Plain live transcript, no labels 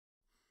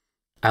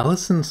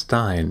Alison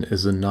Stine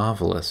is a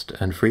novelist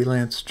and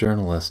freelance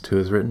journalist who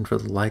has written for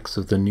the likes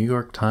of the New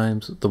York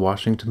Times, the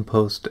Washington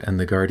Post, and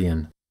the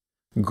Guardian.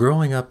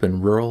 Growing up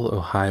in rural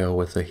Ohio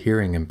with a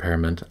hearing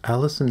impairment,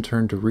 Alison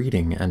turned to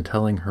reading and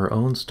telling her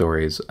own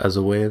stories as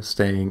a way of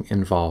staying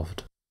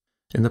involved.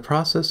 In the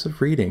process of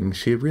reading,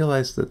 she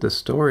realized that the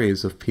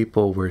stories of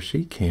people where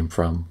she came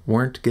from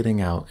weren't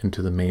getting out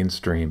into the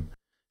mainstream.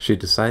 She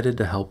decided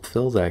to help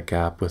fill that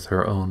gap with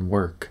her own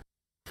work.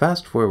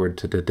 Fast forward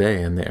to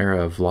today in the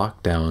era of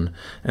lockdown,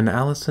 and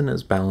Alison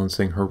is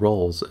balancing her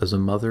roles as a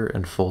mother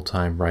and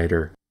full-time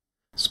writer.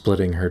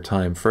 Splitting her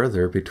time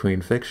further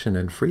between fiction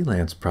and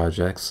freelance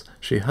projects,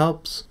 she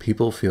helps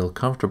people feel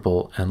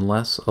comfortable and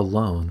less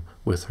alone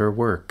with her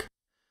work.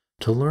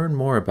 To learn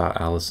more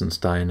about Alison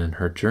Stine and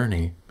her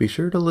journey, be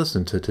sure to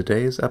listen to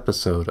today's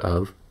episode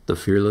of the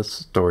Fearless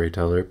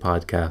Storyteller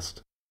podcast.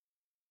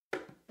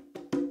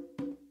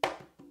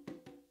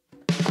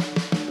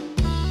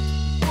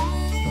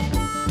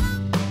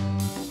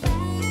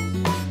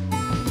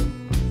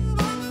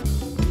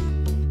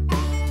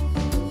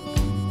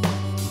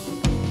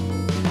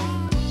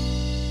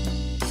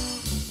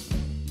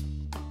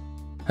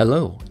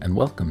 Hello, and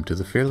welcome to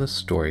the Fearless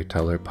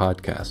Storyteller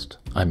podcast.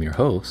 I'm your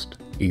host,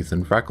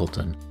 Ethan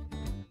Freckleton.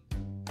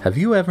 Have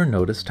you ever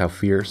noticed how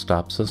fear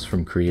stops us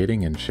from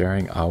creating and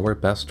sharing our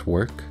best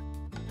work?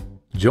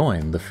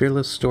 Join the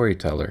Fearless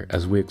Storyteller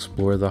as we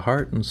explore the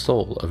heart and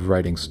soul of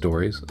writing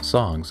stories,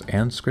 songs,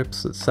 and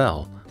scripts that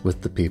sell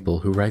with the people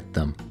who write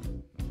them.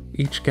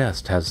 Each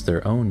guest has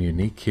their own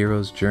unique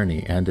hero's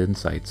journey and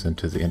insights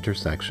into the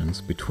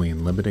intersections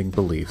between limiting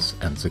beliefs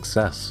and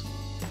success.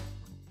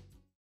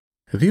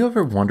 Have you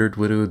ever wondered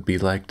what it would be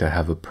like to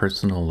have a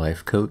personal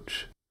life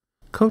coach?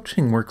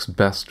 Coaching works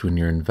best when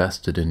you're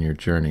invested in your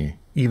journey.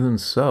 Even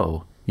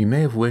so, you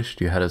may have wished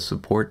you had a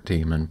support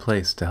team in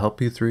place to help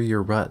you through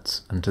your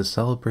ruts and to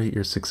celebrate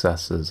your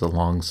successes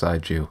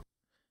alongside you.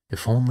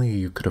 If only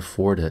you could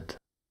afford it.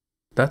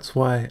 That's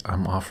why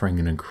I'm offering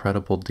an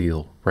incredible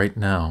deal right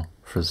now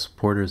for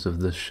supporters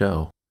of this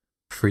show.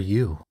 For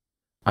you.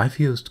 I've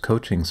used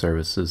coaching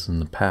services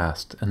in the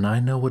past, and I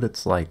know what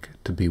it's like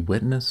to be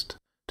witnessed,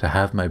 to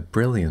have my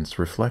brilliance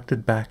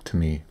reflected back to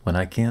me when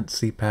I can't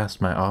see past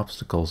my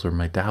obstacles or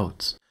my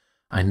doubts.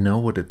 I know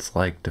what it's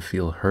like to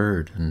feel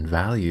heard and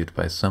valued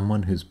by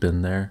someone who's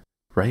been there,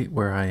 right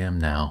where I am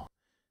now,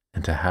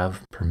 and to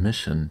have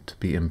permission to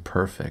be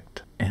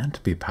imperfect and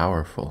to be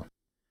powerful.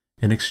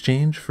 In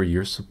exchange for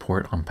your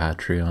support on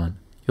Patreon,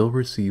 you'll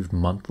receive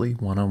monthly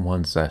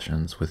one-on-one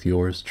sessions with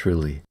yours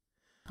truly.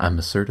 I'm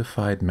a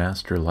certified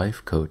master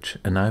life coach,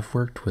 and I've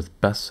worked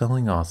with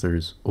best-selling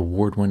authors,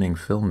 award-winning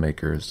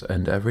filmmakers,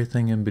 and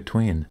everything in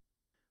between.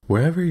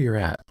 Wherever you're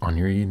at on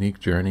your unique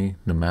journey,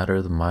 no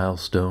matter the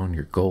milestone,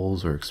 your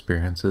goals, or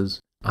experiences,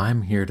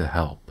 I'm here to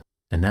help.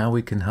 And now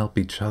we can help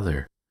each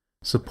other.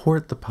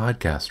 Support the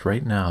podcast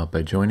right now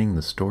by joining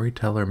the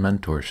Storyteller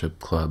Mentorship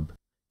Club.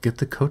 Get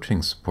the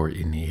coaching support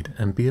you need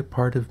and be a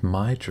part of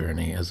my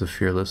journey as a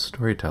fearless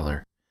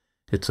storyteller.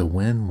 It's a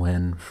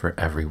win-win for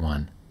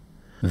everyone.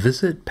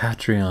 Visit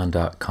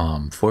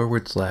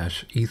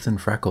patreon.com/Ethan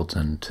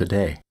Freckleton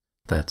today.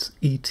 That's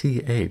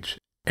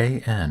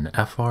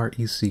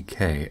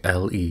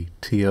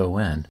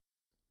ETHANFRECKLETON.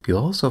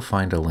 You'll also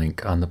find a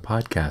link on the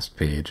podcast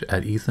page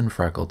at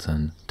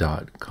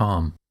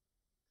ethanfreckleton.com.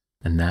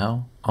 And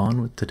now,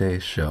 on with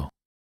today's show.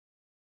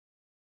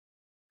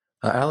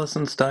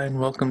 Alison Stine,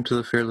 welcome to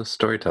the Fearless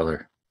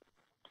Storyteller.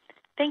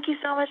 Thank you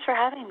so much for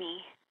having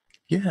me.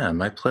 Yeah,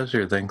 my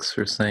pleasure. Thanks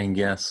for saying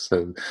yes.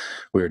 So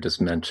we were just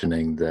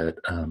mentioning that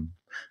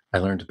I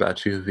learned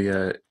about you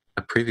via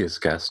a previous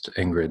guest,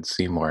 Ingrid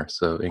Seymour.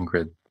 So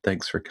Ingrid,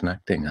 thanks for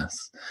connecting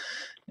us.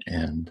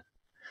 And,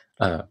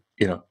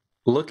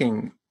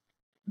 looking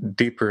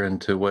deeper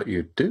into what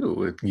you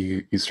do,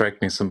 you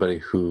strike me as somebody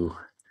who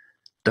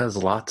does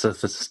lots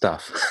of the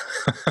stuff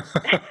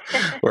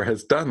or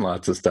has done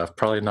lots of stuff,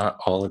 probably not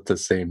all at the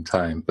same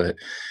time. But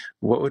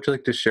what would you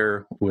like to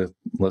share with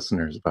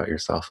listeners about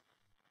yourself?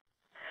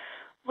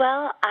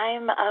 Well,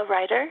 I'm a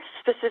writer,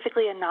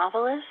 specifically a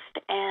novelist,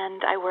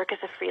 and I work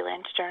as a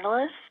freelance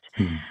journalist.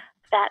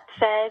 That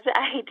said,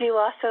 I do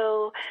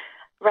also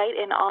write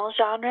in all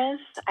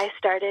genres. I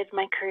started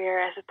my career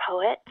as a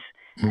poet,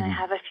 and I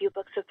have a few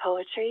books of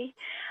poetry.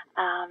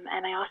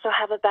 And I also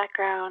have a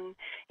background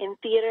in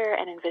theater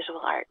and in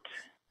visual art.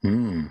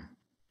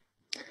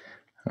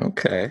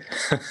 Okay.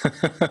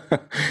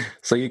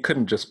 So you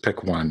couldn't just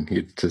pick one,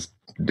 you'd just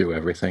do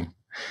everything.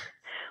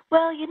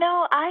 Well,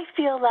 I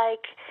feel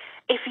like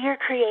if you're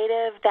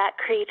creative, that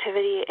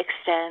creativity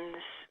extends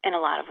in a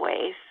lot of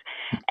ways.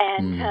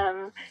 And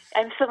I'm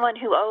someone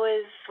who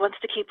always wants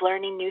to keep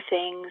learning new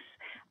things,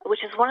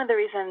 which is one of the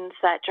reasons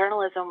that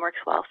journalism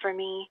works well for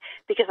me,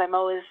 because I'm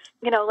always,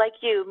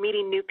 like you,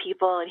 meeting new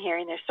people and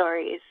hearing their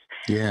stories.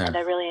 Yeah. And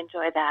I really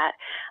enjoy that.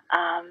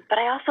 But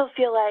I also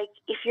feel like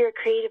if you're a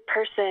creative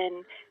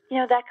person,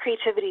 that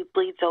creativity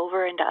bleeds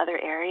over into other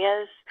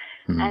areas.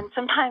 And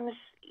sometimes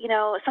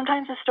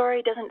sometimes a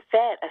story doesn't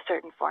fit a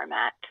certain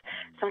format.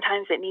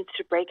 Sometimes it needs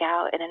to break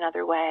out in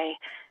another way.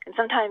 And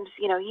sometimes,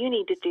 you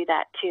need to do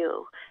that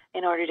too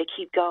in order to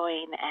keep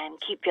going and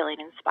keep feeling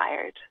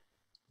inspired.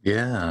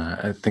 Yeah,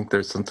 I think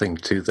there's something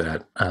to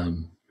that.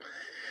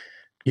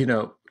 You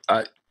know,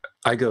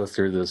 I go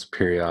through this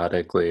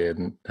periodically,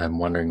 and I'm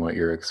wondering what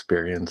your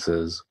experience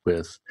is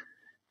with,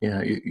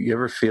 you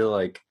ever feel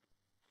like,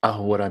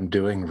 oh, what I'm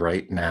doing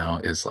right now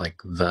is like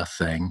the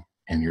thing,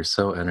 and you're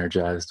so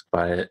energized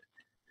by it.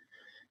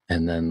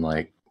 And then,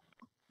 like,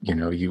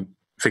 you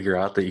figure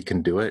out that you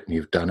can do it and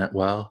you've done it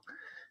well.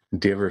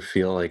 Do you ever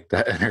feel like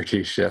that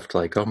energy shift,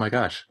 like, oh my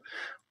gosh,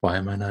 why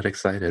am I not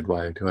excited?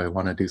 Why do I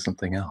want to do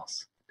something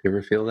else? Do you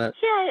ever feel that?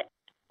 Yeah,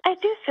 I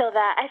do feel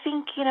that. I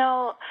think,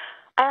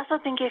 I also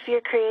think if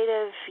you're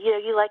creative,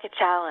 you like a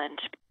challenge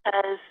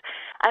because,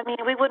 I mean,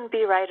 we wouldn't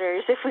be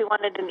writers if we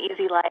wanted an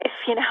easy life.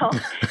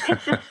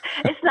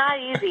 It's not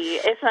easy.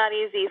 It's not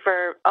easy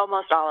for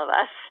almost all of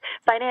us,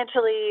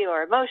 financially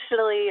or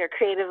emotionally or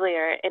creatively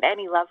or at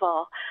any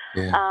level.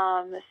 Yeah.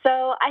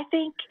 So I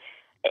think,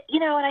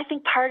 and I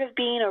think part of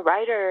being a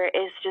writer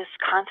is just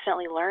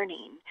constantly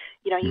learning.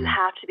 You Mm.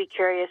 have to be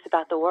curious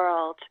about the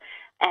world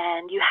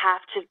and you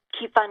have to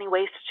keep finding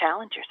ways to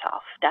challenge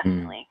yourself, Mm.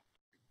 definitely.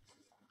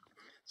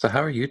 So,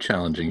 how are you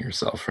challenging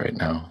yourself right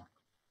now?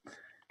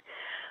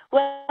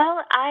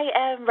 Well, I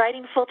am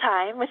writing full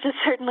time, which is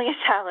certainly a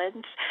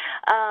challenge.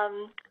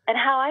 And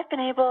how I've been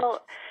able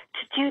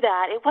to do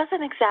that, it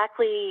wasn't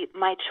exactly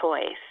my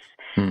choice.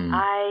 Mm.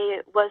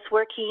 I was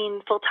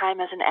working full time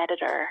as an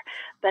editor,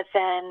 but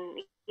then,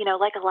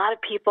 like a lot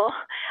of people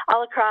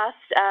all across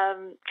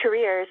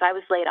careers, I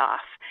was laid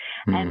off.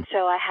 Mm. And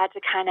so I had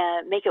to kind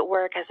of make it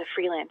work as a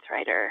freelance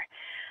writer.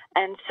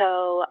 And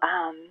so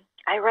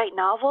I write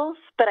novels,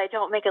 but I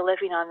don't make a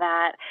living on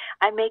that.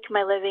 I make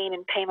my living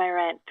and pay my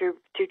rent through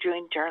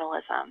doing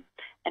journalism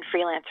and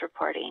freelance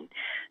reporting.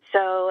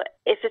 So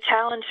it's a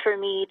challenge for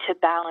me to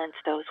balance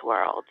those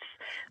worlds.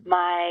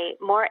 My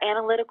more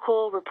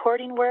analytical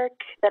reporting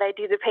work that I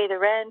do to pay the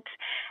rent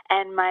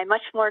and my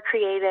much more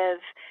creative,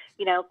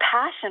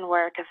 passion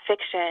work of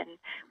fiction,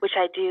 which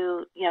I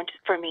do, just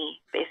for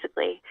me,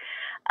 basically.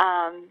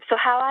 So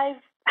how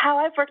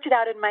I've worked it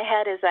out in my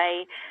head is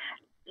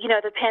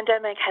the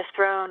pandemic has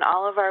thrown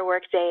all of our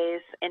work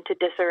days into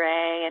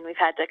disarray, and we've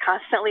had to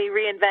constantly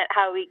reinvent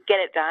how we get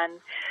it done.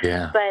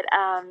 Yeah. But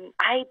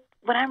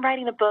when I'm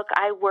writing a book,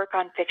 I work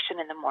on fiction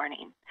in the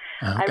morning.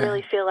 I Okay.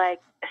 really feel like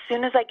as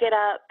soon as I get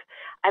up,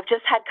 I've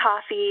just had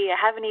coffee. I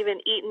haven't even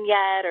eaten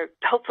yet, or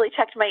hopefully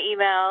checked my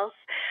emails,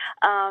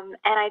 and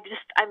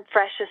I'm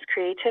fresh as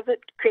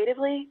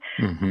creatively.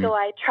 Mm-hmm. So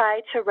I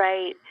try to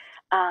write.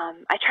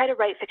 I try to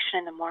write fiction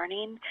in the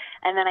morning,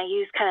 and then I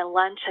use kind of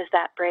lunch as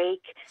that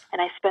break,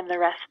 and I spend the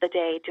rest of the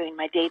day doing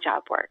my day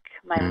job work,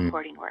 my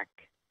reporting work.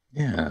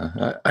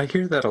 Yeah, I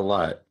hear that a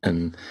lot,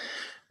 and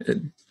it,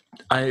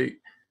 I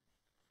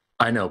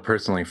I know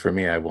personally for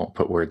me, I won't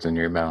put words in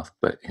your mouth,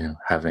 but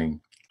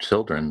having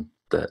children,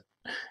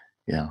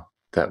 you know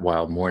that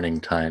while morning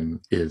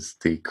time is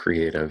the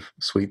creative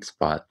sweet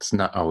spot, it's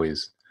not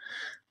always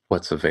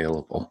what's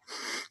available.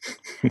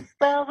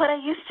 Well, what I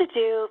used to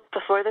do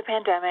before the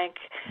pandemic,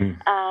 Mm.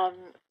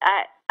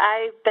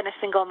 I've been a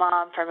single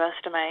mom for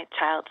most of my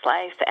child's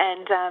life,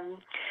 and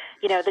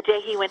the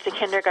day he went to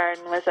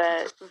kindergarten was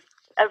a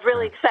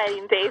really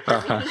exciting day for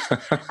me.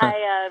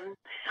 Uh-huh.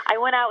 I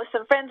went out with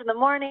some friends in the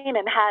morning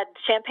and had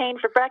champagne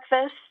for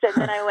breakfast, and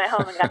then I went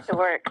home and got to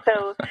work.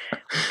 So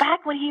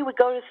back when he would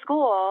go to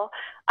school,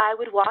 I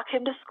would walk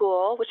him to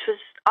school, which was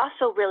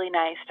also really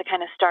nice to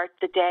kind of start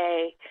the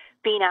day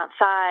being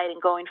outside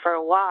and going for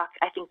a walk.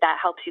 I think that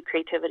helps you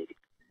creatively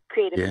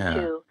Yeah.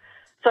 too.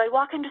 So I'd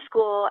walk him to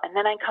school, and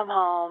then I'd come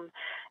home.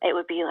 It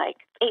would be like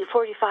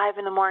 8:45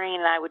 in the morning,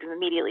 and I would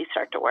immediately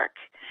start to work.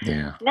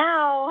 Yeah.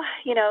 Now,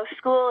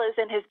 school is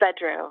in his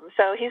bedroom,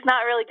 so he's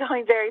not really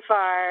going very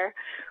far.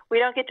 We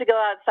don't get to go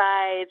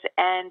outside,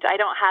 and I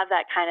don't have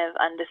that kind of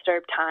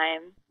undisturbed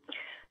time.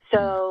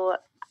 So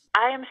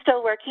I am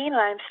still working, and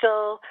I'm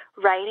still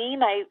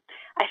writing. I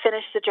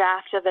finished the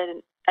draft of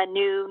a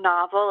new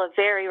novel, a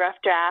very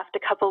rough draft, a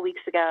couple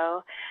weeks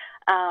ago.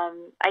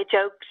 I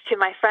joked to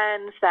my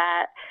friends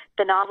that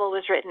the novel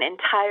was written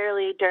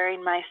entirely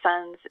during my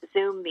son's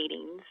Zoom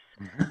meetings.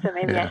 So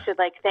maybe I Yeah. should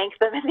thank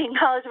them in the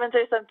acknowledgments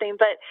or something.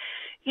 But,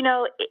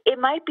 it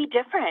might be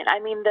different. I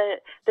mean, the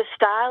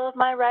style of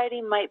my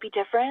writing might be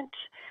different.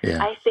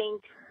 Yeah. I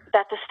think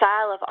that the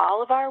style of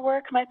all of our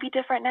work might be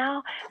different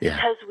now Yeah.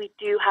 because we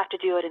do have to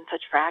do it in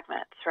such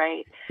fragments,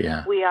 right?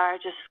 Yeah. We are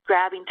just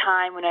grabbing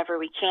time whenever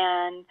we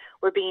can.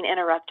 We're being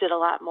interrupted a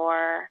lot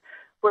more.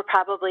 We're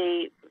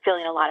probably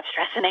feeling a lot of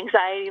stress and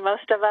anxiety,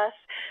 most of us.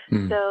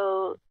 Mm.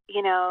 So,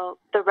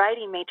 the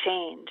writing may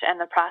change and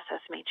the process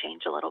may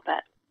change a little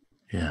bit.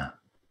 Yeah.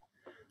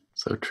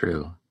 So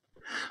true.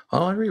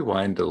 I'll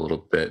rewind a little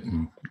bit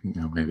and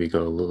maybe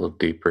go a little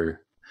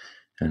deeper,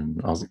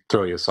 and I'll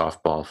throw you a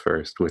softball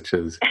first, which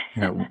is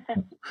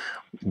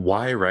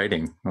why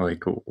writing?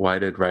 Like, why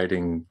did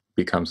writing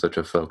become such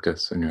a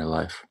focus in your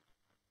life?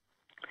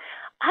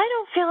 I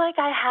don't feel like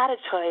I had a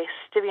choice,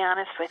 to be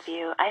honest with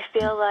you. I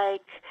feel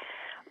like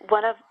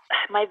one of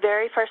my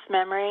very first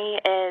memory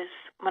is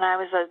when I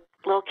was a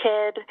little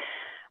kid.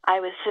 I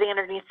was sitting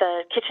underneath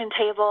the kitchen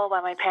table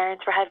while my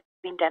parents were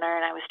having dinner,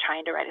 and I was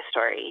trying to write a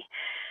story.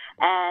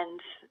 And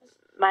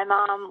my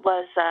mom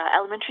was an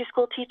elementary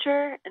school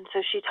teacher, and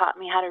so she taught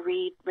me how to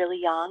read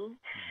really young.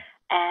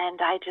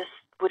 And I just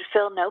would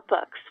fill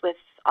notebooks with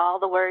all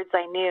the words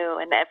I knew.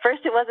 And at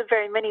first it wasn't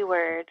very many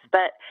words,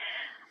 but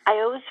I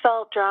always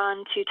felt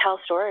drawn to tell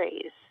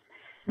stories.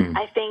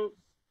 I think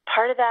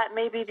part of that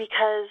may be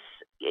because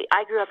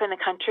I grew up in the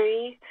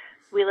country.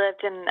 We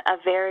lived in a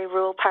very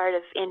rural part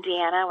of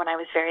Indiana when I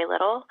was very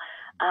little,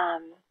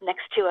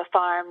 next to a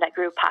farm that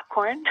grew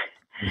popcorn.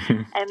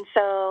 And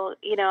so,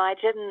 I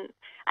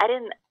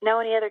didn't know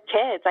any other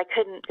kids. I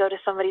couldn't go to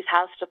somebody's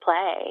house to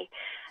play.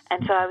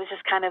 And so I was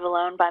just kind of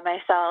alone by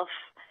myself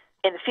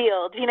in the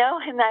field,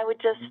 and I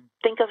would just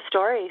think of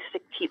stories to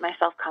keep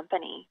myself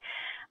company.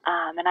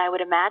 And I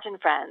would imagine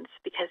friends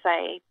because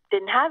I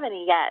didn't have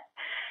any yet.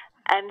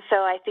 And so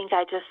I think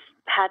I just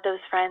had those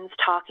friends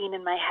talking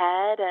in my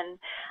head, and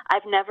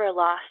I've never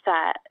lost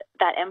that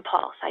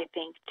impulse, I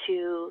think,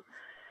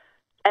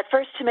 at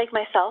first to make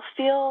myself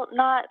feel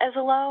not as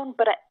alone,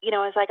 but,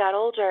 as I got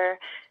older,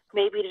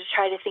 maybe to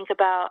try to think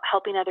about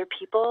helping other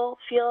people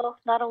feel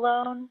not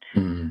alone,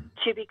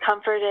 to be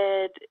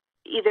comforted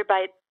either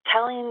by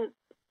telling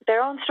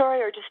their own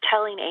story or just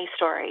telling a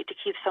story to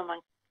keep someone,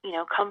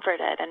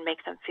 comforted and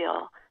make them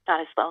feel not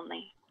as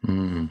lonely.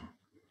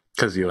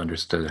 Because you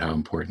understood how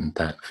important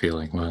that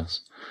feeling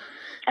was.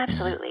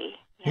 Absolutely.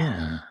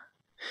 Yeah.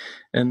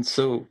 And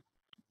so,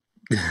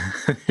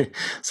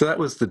 so that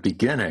was the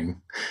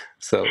beginning.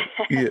 So,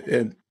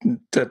 and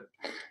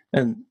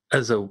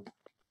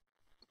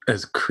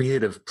as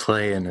creative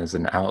play and as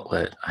an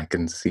outlet, I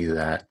can see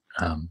that.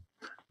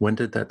 When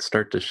did that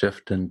start to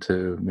shift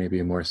into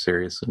maybe more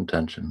serious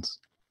intentions?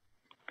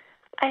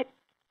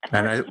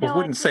 I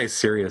wouldn't say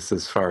serious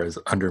as far as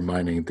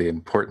undermining the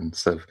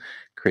importance of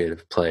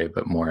creative play,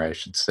 but more, I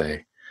should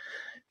say,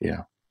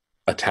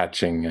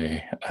 attaching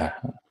a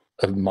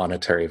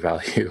monetary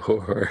value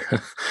or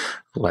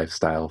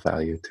lifestyle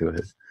value to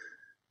it.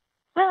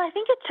 Well, I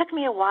think it took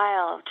me a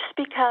while just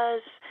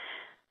because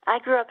I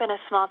grew up in a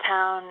small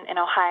town in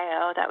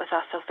Ohio that was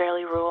also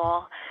fairly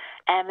rural.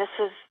 And this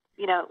was,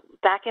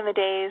 back in the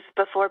days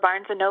before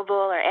Barnes & Noble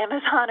or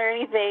Amazon or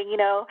anything,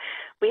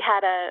 we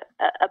had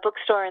a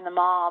bookstore in the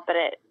mall, but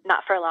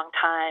not for a long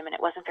time, and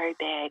it wasn't very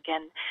big.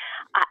 And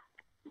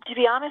to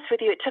be honest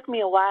with you, it took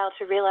me a while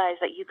to realize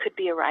that you could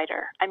be a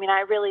writer. I mean,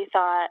 I really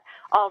thought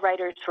all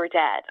writers were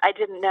dead. I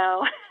didn't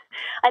know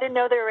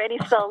there were any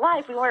still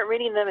alive. We weren't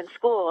reading them in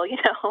school,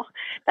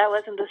 That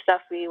wasn't the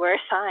stuff we were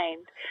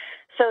assigned.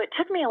 So it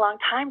took me a long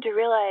time to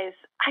realize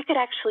I could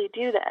actually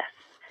do this.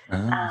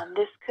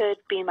 This could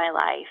be my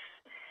life.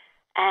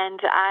 And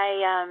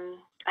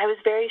I was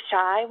very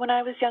shy when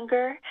I was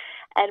younger,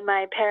 and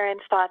my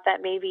parents thought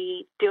that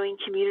maybe doing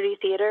community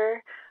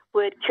theater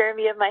would cure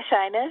me of my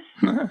shyness,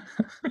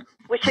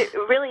 which it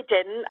really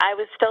didn't. I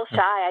was still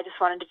shy. I just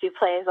wanted to do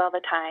plays all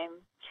the time.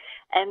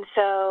 And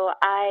so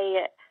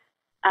I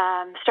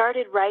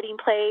started writing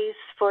plays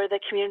for the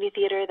community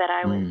theater that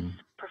I was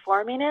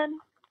performing in.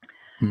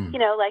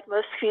 Like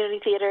most community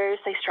theaters,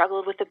 they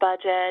struggled with the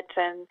budget,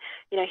 and,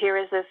 here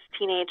was this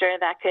teenager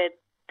that could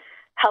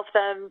help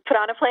them put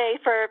on a play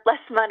for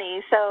less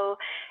money. So,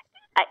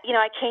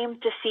 I came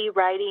to see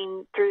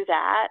writing through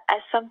that as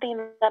something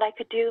that I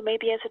could do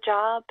maybe as a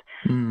job.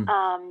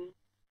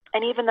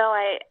 And even though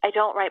I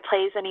don't write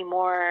plays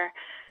anymore,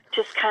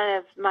 just kind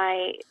of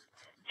my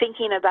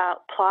thinking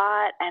about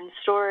plot and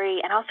story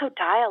and also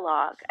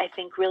dialogue, I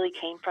think really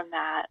came from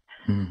that.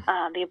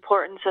 The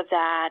importance of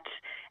that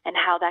and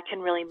how that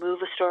can really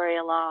move a story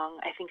along,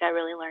 I think I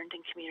really learned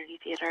in community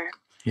theater.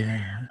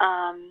 Yeah.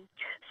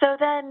 So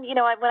then, when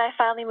I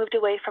finally moved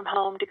away from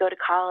home to go to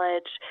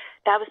college,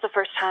 that was the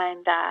first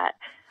time that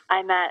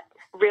I met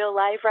real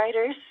live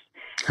writers,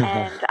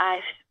 and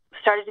I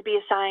started to be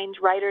assigned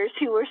writers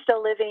who were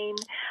still living,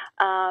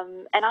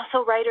 and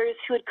also writers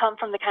who had come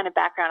from the kind of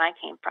background I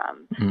came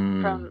from,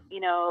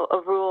 a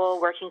rural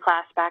working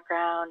class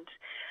background,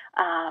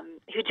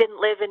 who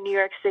didn't live in New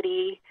York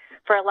City.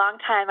 For a long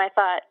time, I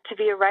thought to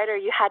be a writer,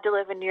 you had to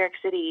live in New York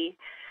City.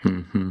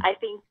 I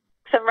think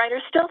some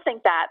writers still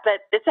think that,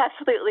 but it's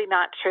absolutely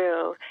not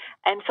true.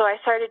 And so I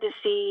started to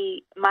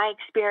see my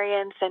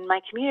experience and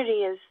my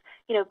community as,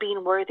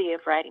 being worthy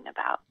of writing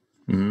about.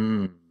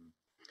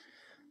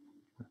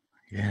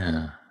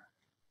 Yeah.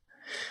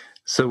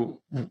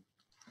 So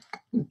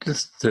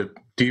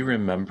do you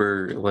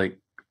remember, like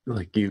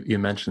you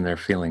mentioned they're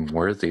feeling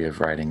worthy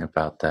of writing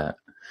about that.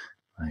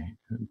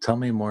 Tell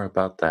me more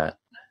about that.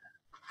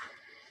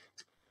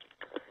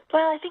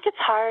 Well, I think it's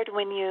hard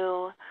when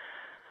you,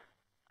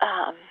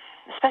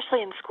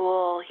 especially in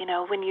school,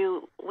 when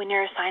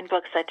you're assigned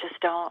books that just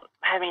don't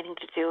have anything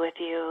to do with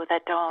you,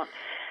 that don't,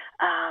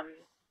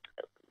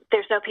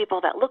 there's no people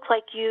that look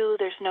like you,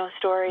 there's no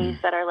stories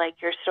that are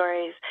like your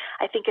stories.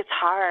 I think it's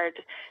hard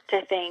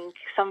to think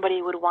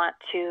somebody would want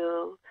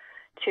to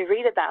to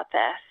read about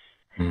this.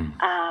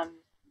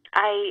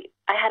 I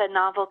had a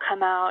novel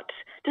come out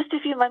just a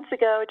few months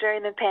ago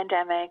during the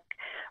pandemic,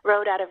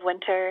 Road Out of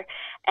Winter,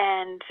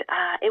 and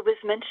it was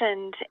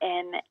mentioned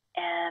in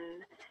an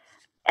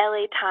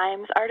LA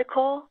Times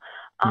article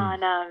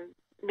on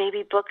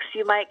maybe books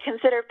you might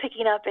consider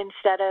picking up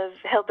instead of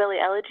Hillbilly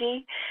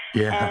Elegy.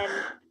 Yeah. And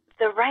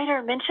the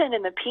writer mentioned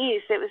in the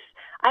piece,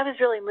 I was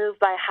really moved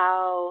by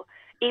how,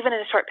 even in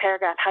a short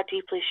paragraph, how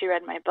deeply she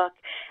read my book.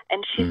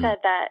 And she said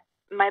that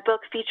my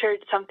book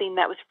featured something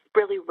that was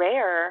really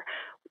rare,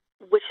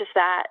 which is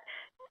that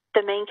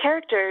the main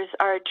characters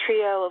are a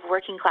trio of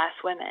working class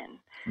women.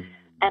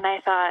 And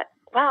I thought,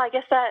 wow, I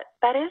guess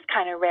that is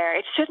kind of rare.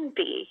 It shouldn't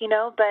be,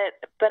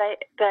 but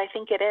I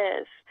think it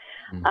is.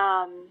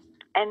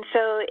 And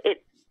so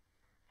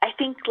I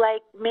think,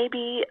 like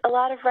maybe a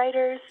lot of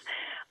writers,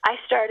 I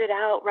started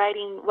out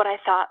writing what I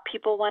thought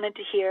people wanted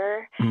to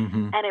hear.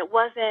 And it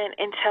wasn't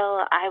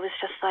until I was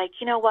just like,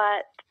 you know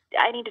what,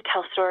 I need to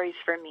tell stories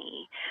for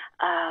me,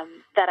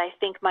 that I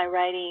think my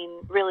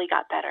writing really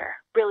got better,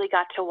 really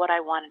got to what I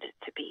wanted it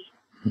to be.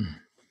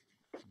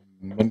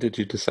 When did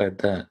you decide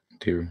that?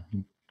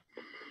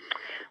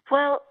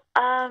 Well,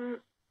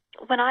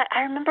 when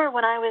I remember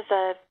when I was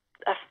a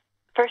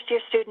first-year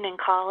student in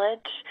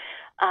college,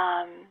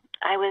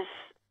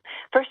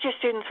 first-year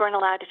students weren't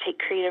allowed to take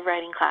creative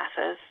writing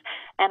classes,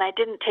 and I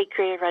didn't take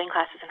creative writing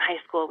classes in high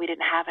school. We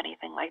didn't have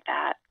anything like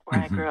that where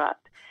I grew up.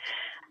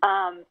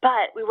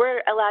 But we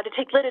were allowed to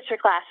take literature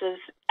classes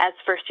as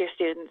first-year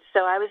students.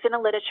 So I was in a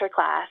literature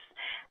class,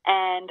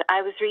 and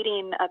I was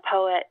reading a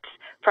poet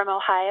from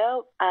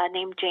Ohio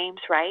named James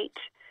Wright,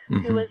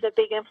 who was a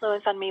big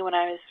influence on me when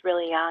I was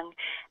really young.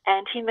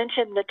 And he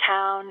mentioned the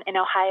town in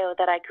Ohio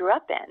that I grew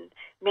up in,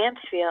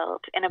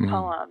 Mansfield, in a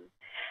poem.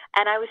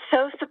 And I was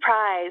so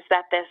surprised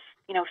that this,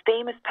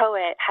 famous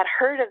poet had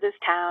heard of this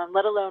town,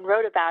 let alone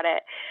wrote about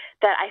it,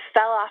 that I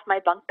fell off my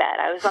bunk bed.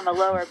 I was on the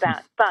lower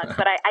bunk,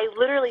 but I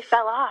literally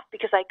fell off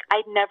because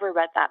I'd never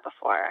read that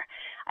before.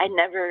 I'd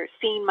never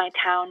seen my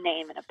town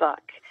name in a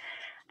book.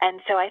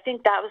 And so I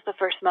think that was the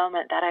first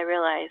moment that I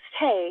realized,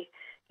 hey,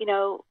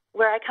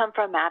 where I come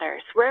from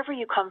matters. Wherever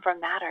you come from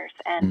matters.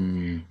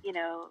 And,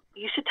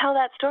 you should tell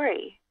that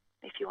story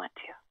if you want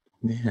to.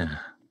 Yeah.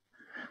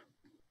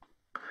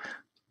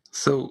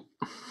 So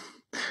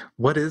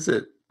what is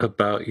it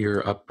about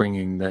your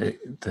upbringing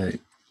that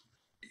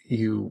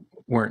you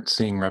weren't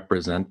seeing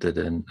represented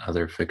in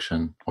other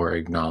fiction or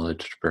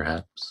acknowledged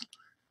perhaps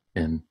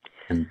in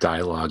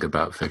dialogue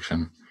about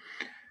fiction?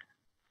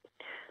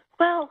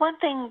 Well, one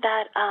thing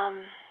that,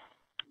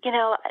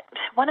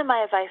 one of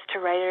my advice to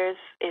writers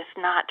is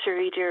not to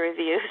read your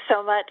reviews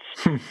so much.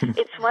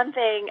 It's one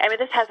thing,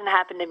 this hasn't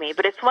happened to me,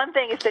 but it's one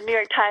thing if the New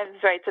York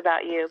Times writes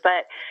about you.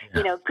 But,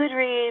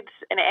 Goodreads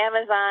and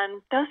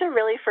Amazon, those are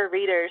really for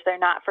readers. They're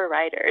not for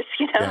writers,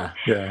 Yeah.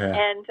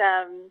 And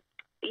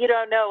you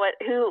don't know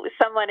who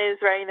someone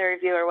is writing the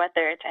review or what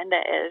their agenda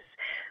is.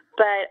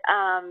 But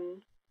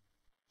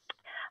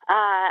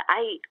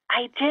I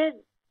did...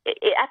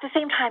 at the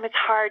same time, it's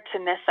hard to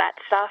miss that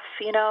stuff,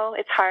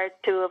 It's hard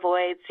to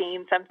avoid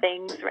seeing some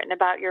things written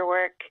about your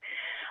work.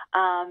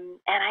 And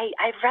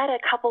I've read a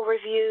couple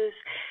reviews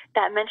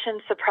that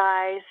mentioned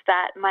surprise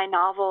that my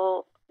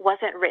novel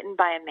wasn't written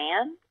by a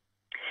man.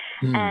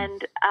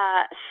 And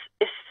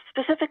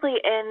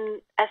specifically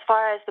as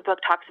far as the book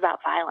talks about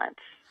violence.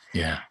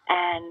 Yeah.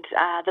 And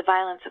the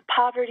violence of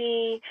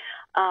poverty,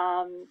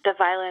 the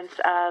violence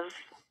of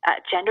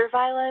gender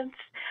violence,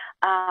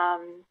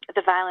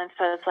 the violence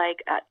of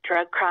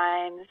drug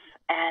crimes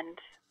and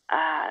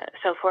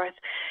so forth.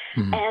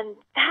 And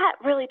that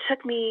really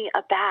took me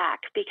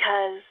aback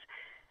because,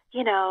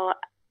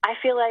 I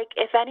feel like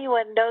if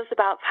anyone knows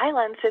about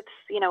violence, it's,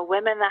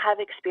 women that have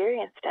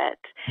experienced it.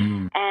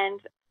 And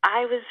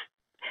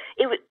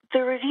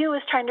the review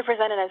was trying to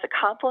present it as a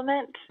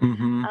compliment.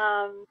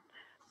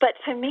 But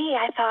to me,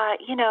 I thought,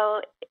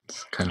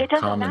 it's kind it of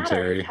doesn't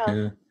commentary.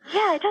 matter.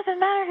 Yeah, it doesn't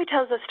matter who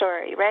tells the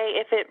story, right?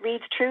 If it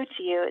reads true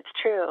to you, it's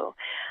true.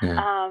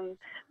 Yeah.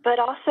 But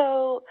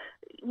also,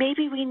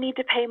 maybe we need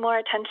to pay more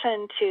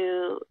attention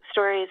to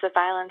stories of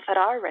violence that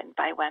are written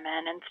by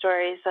women and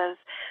stories of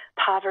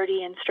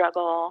poverty and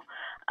struggle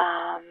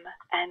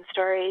and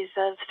stories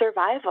of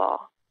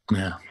survival.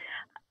 Yeah.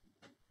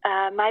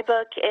 My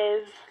book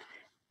is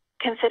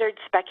considered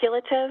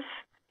speculative.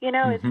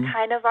 It's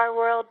kind of our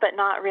world, but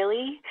not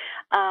really.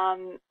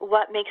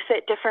 What makes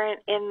it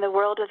different in the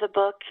world of the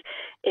book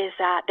is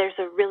that there's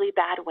a really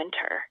bad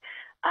winter.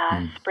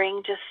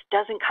 Spring just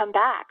doesn't come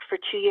back for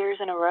 2 years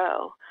in a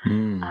row.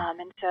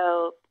 And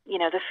so,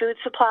 the food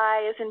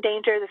supply is in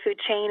danger. The food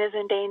chain is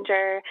in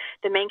danger.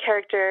 The main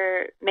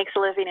character makes a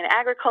living in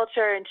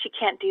agriculture, and she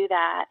can't do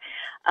that.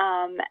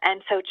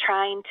 And so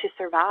trying to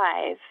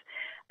survive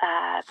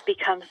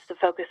becomes the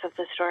focus of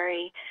the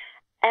story.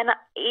 And,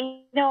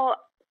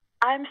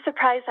 I'm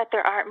surprised that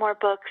there aren't more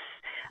books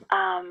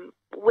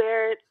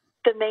where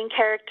the main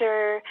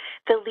character,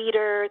 the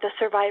leader, the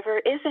survivor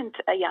isn't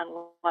a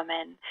young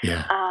woman.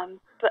 Yeah.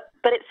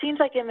 But it seems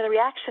like in the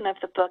reaction of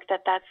the book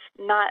that's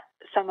not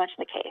so much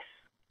the case.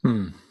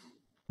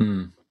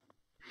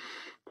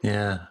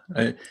 Yeah.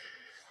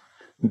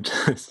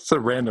 It's a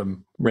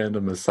random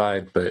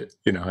aside, but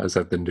as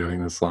I've been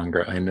doing this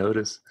longer, I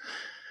notice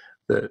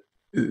that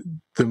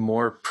the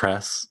more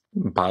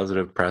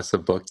positive press a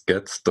book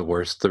gets, the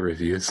worse the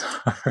reviews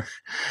are.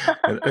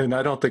 And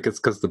I don't think it's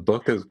because the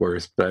book is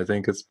worse, but I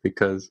think it's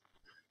because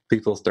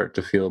people start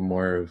to feel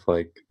more of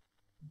like,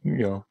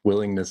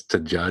 willingness to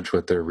judge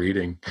what they're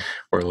reading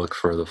or look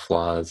for the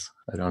flaws.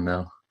 I don't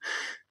know.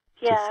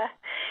 Just Yeah.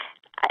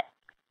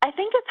 I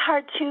think it's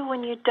hard too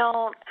when you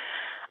don't.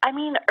 I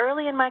mean,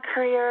 early in my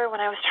career, when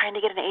I was trying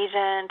to get an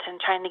agent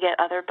and trying to get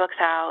other books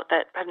out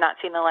that have not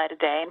seen the light of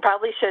day and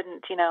probably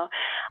shouldn't,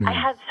 I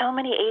had so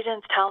many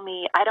agents tell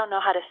me, I don't know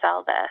how to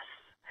sell this.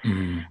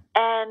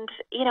 And,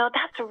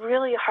 that's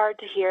really hard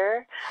to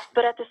hear.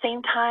 But at the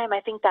same time,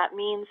 I think that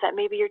means that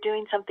maybe you're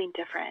doing something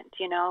different,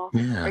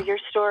 or your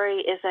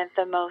story isn't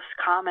the most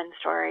common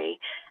story.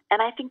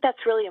 And I think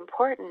that's really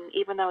important,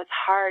 even though it's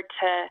hard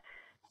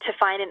to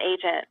find an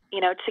agent,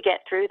 to get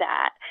through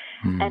that.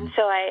 And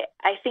so I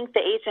think the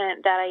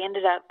agent that I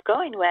ended up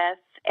going with,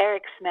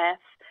 Eric Smith,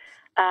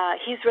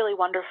 he's really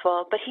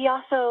wonderful, but he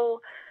also,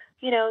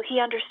 he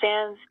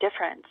understands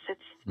difference.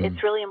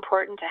 It's really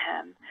important to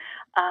him.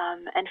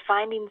 And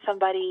finding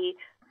somebody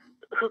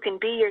who can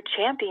be your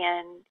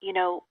champion,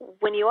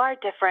 when you are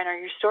different or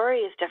your story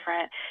is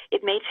different,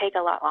 it may take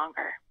a lot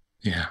longer.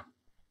 Yeah.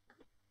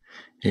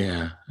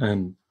 Yeah.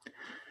 And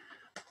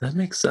that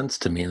makes sense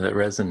to me. That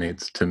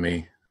resonates to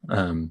me.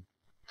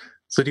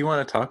 So do you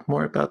want to talk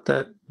more about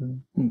that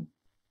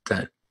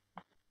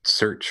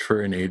search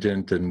for an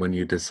agent and when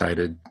you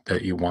decided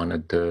that you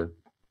wanted to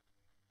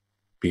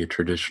be a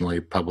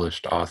traditionally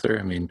published author?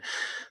 I mean,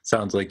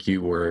 sounds like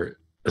you were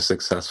a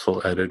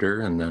successful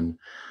editor and then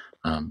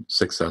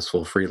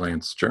successful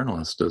freelance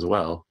journalist as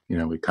well.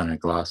 We kind of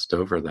glossed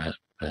over that,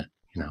 but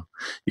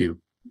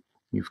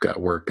you've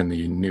got work in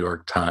the New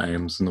York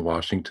Times and the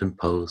Washington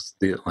Post,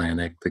 the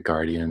Atlantic, the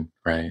Guardian,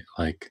 right?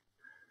 Like,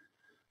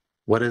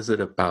 what is it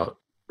about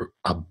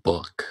a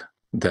book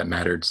that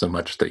mattered so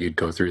much that you'd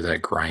go through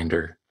that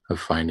grinder of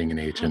finding an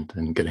agent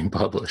and getting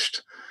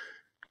published?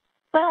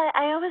 Well,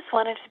 I always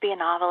wanted to be a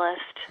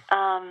novelist.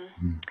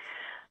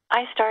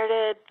 I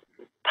started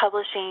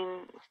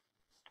publishing,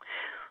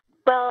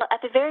 well,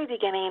 at the very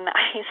beginning,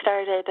 I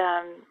started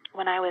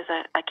when I was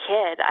a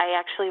kid. I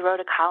actually wrote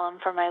a column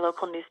for my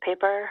local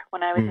newspaper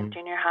when I was in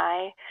junior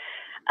high,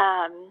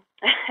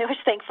 which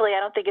thankfully I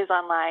don't think is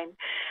online.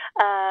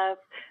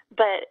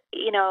 But,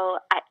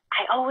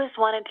 I always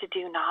wanted to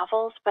do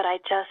novels, but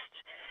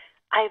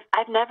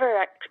I've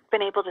never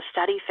been able to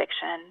study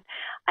fiction.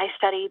 I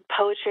studied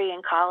poetry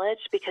in college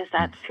because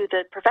that's who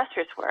the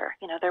professors were.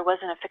 There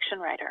wasn't a fiction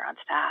writer on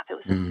staff. It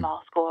was a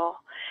small school.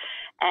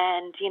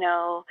 And,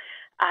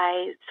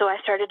 I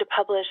started to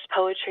publish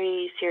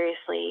poetry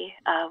seriously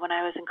when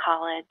I was in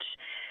college.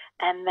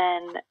 And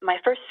then my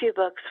first few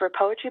books were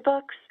poetry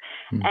books.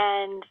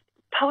 And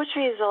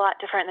poetry is a lot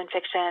different than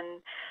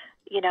fiction.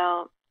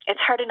 It's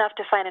hard enough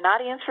to find an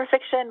audience for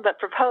fiction, but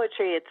for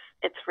poetry,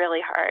 it's really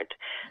hard.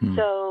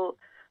 So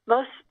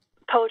most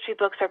poetry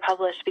books are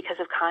published because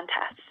of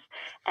contests.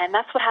 And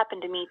that's what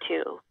happened to me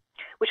too,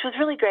 which was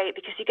really great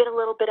because you get a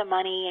little bit of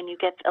money and you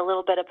get a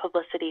little bit of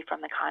publicity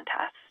from the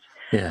contest.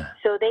 Yeah.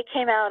 So they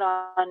came out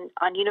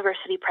on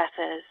university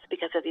presses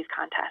because of these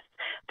contests.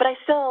 But I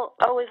still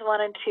always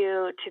wanted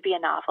to be a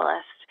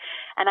novelist,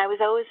 and I was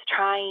always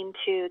trying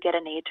to get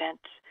an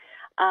agent.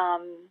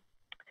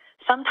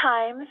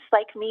 Sometimes,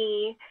 like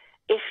me,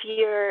 if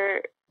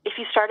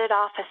you started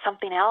off as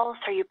something else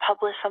or you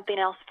publish something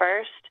else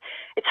first,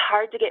 it's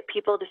hard to get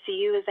people to see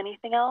you as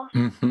anything else.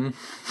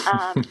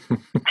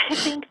 I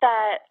think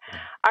that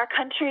our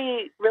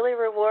country really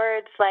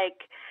rewards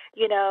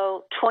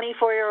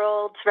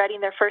 24-year-olds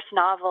writing their first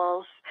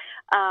novels.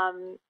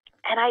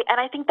 And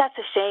I think that's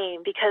a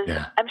shame because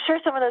I'm sure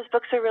some of those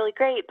books are really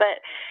great,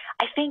 but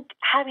I think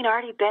having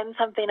already been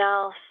something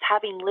else,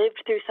 having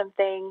lived through some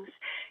things,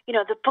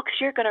 the books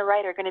you're going to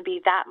write are going to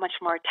be that much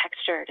more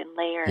textured and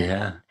layered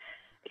and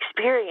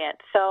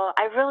experienced. So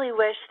I really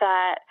wish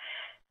that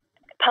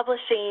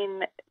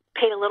publishing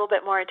paid a little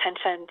bit more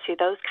attention to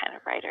those kind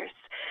of writers.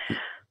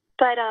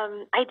 But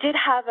I did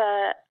have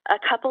a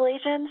couple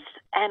agents,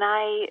 and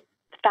I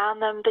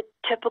found them the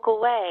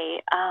typical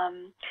way.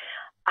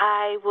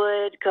 I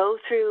would go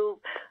through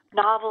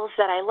novels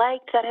that I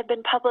liked that had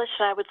been published,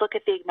 and I would look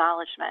at the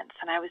acknowledgments,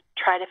 and I would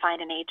try to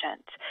find an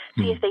agent,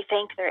 see if they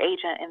thanked their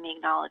agent in the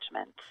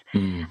acknowledgments.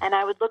 And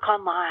I would look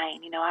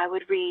online. I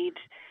would read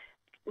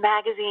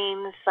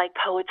magazines like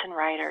Poets and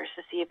Writers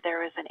to see if there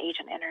was an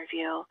agent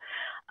interview.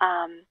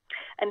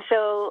 And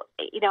so,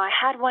 I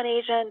had one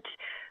agent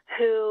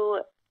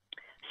who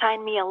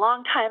signed me a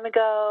long time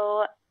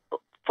ago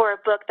for a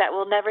book that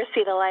will never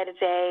see the light of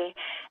day.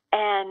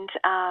 And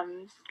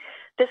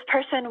this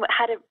person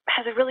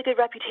has a really good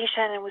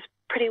reputation and was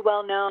pretty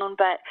well known,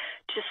 but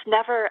just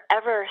never,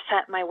 ever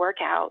sent my work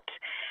out.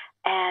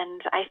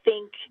 And I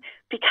think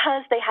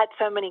because they had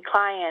so many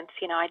clients,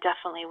 I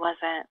definitely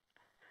wasn't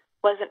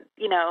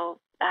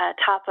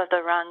top of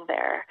the rung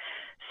there.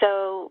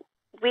 So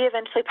we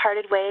eventually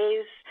parted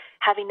ways.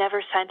 having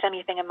never sent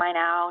anything of mine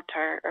out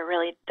or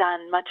really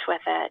done much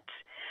with it.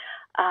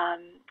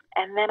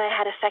 And then I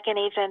had a second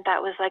agent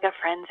that was like a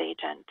friend's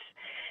agent.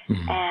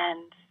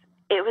 And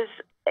it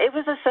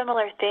was a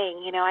similar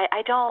thing. You know,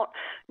 I don't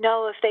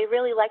know if they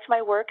really liked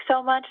my work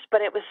so much,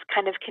 but it was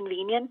kind of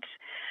convenient.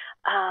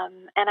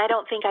 And I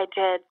don't think I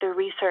did the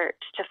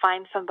research to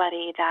find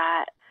somebody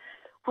that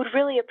would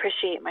really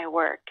appreciate my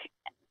work,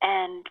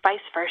 and vice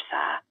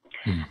versa.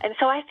 And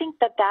so I think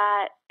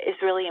that is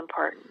really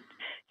important,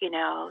 you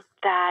know,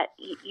 that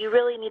you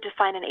really need to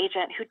find an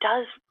agent who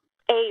does,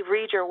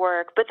 read your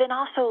work, but then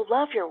also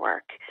love your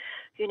work,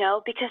 you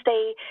know, because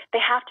they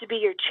have to be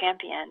your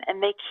champion,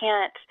 and they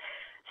can't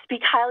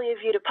speak highly of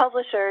you to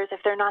publishers if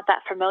they're not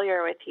that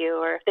familiar with you,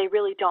 or if they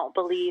really don't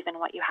believe in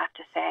what you have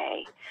to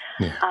say.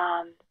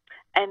 Yeah.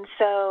 And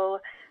so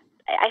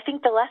I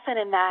think the lesson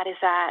in that is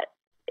that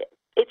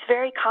it's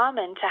very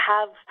common to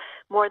have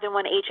more than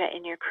one agent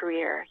in your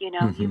career. You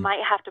know, you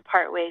might have to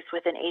part ways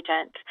with an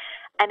agent.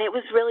 And it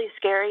was really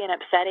scary and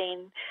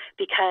upsetting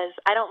because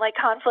I don't like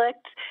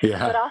conflict,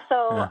 but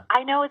also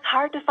I know it's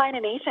hard to find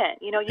an agent.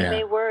 You know, you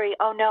may worry,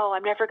 oh no,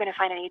 I'm never going to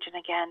find an agent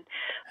again.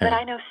 But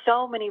I know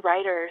so many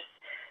writers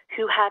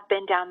who have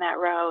been down that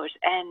road,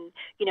 and,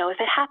 you know, if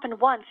it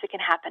happened once, it can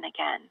happen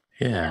again.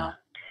 Yeah. You know?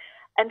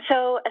 And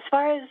so as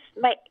far as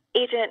my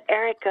agent,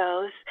 Eric,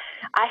 goes,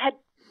 I had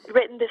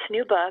written this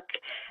new book,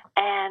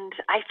 and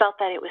I felt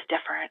that it was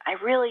different. I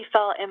really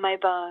felt in my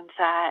bones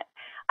that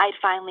I'd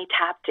finally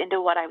tapped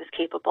into what I was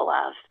capable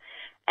of.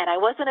 And I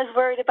wasn't as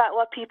worried about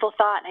what people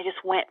thought, and I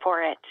just went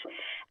for it.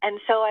 And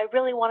so I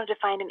really wanted to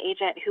find an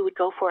agent who would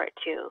go for it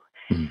too.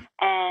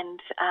 And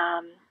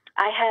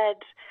I had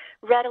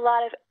read a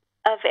lot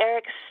of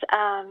Eric's,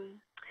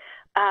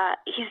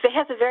 he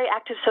has a very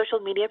active social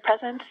media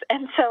presence,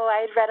 and so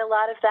I had read a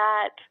lot of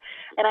that,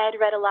 and I had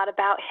read a lot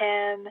about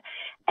him,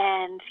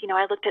 and, you know,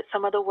 I looked at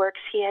some of the works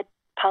he had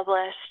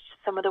published,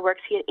 some of the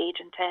works he had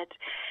agented,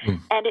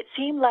 and it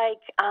seemed like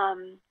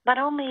not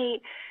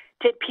only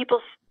did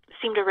people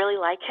seem to really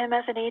like him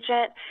as an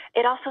agent,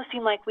 it also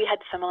seemed like we had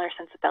similar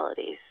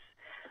sensibilities.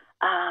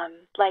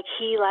 Like,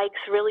 he likes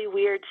really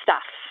weird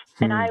stuff,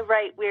 and I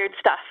write weird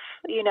stuff,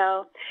 you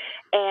know,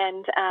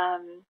 and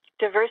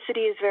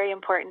diversity is very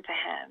important to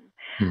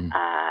him.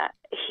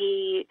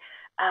 He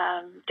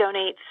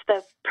donates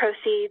the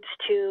proceeds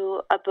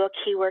to a book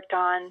he worked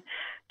on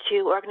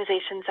to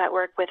organizations that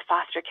work with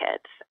foster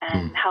kids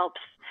and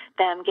helps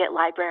them get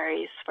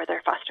libraries for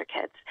their foster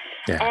kids.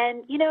 Yeah.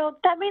 And, you know,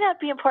 that may not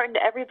be important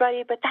to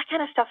everybody, but that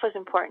kind of stuff was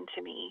important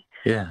to me.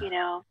 Yeah. You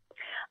know,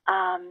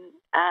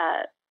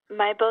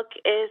 my book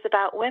is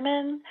about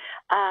women.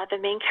 The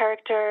main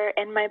character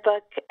in my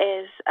book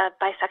is a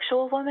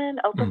bisexual woman,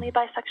 openly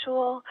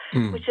bisexual,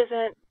 which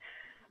isn't,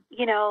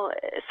 you know,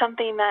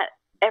 something that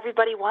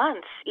everybody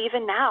wants,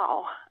 even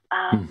now.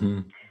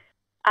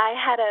 I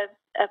had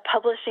a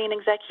publishing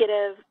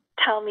executive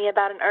tell me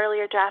about an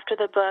earlier draft of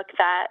the book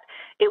that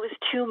it was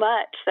too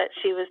much that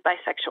she was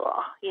bisexual,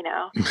 you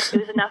know. It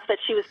was enough that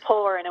she was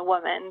poor and a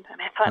woman.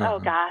 And I thought, oh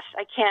gosh,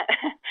 I can't,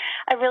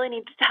 I really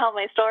need to tell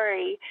my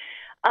story.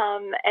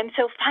 And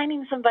so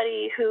finding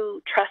somebody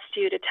who trusts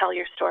you to tell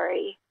your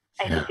story,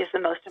 I think, is the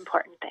most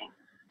important thing.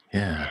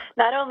 Yeah.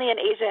 Not only an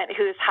agent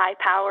who's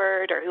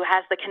high-powered or who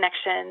has the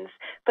connections,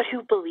 but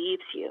who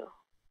believes you.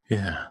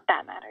 Yeah.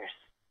 That matters.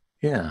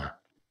 Yeah.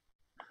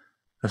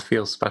 That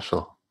feels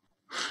special.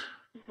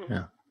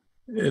 Yeah.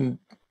 And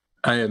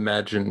I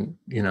imagine,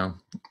 you know,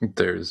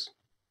 there's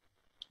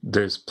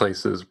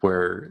places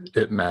where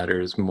it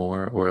matters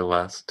more or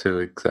less to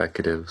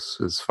executives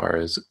as far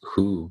as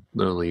who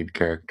the lead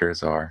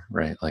characters are,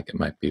 right? Like, it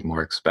might be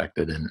more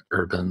expected in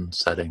urban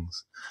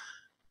settings.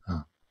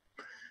 I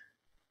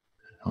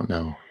don't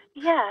know.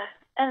 Yeah,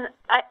 and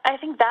I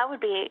think that would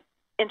be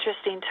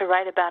interesting to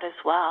write about as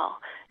well.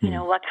 You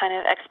know, what kind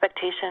of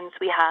expectations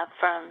we have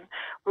from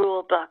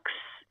rural books,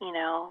 you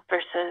know,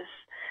 versus,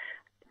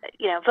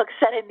 you know, books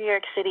set in New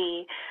York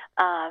City.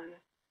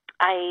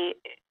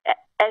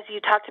 As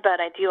you talked about,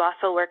 I do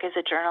also work as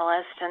a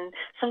journalist, and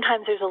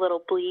sometimes there's a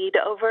little bleed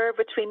over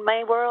between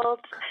my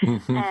worlds.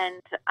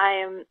 And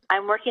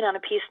I'm working on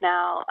a piece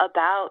now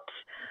about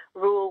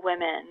rural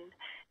women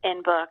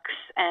in books,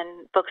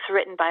 and books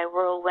written by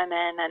rural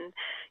women. And,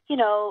 you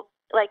know,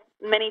 like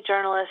many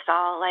journalists,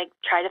 I'll like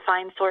try to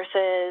find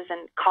sources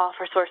and call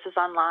for sources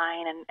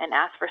online and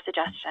ask for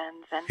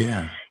suggestions. And,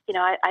 you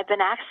know, I've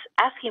been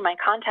asking my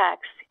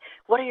contacts,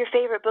 what are your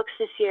favorite books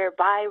this year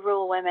by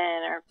rural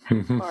women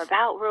or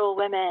about rural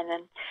women?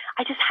 And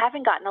I just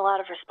haven't gotten a lot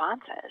of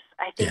responses.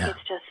 I think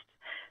it's just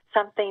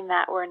something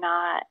that we're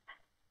not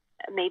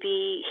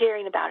maybe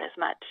hearing about as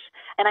much.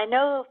 And I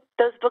know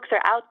those books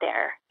are out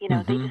there, you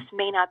know, they just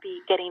may not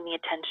be getting the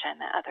attention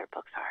that other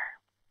books are.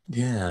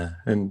 Yeah,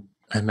 and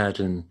I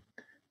imagine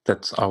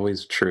that's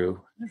always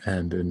true.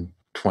 And in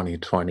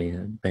 2020,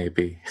 it may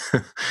be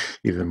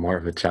even more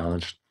of a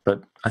challenge.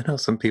 But I know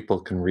some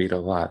people can read a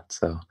lot,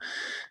 so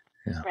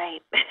yeah.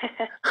 Right.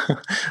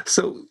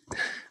 So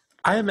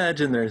I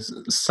imagine there's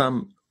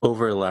some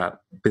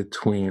overlap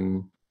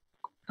between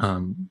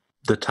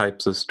the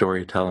types of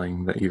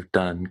storytelling that you've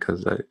done,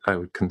 because I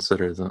would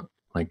consider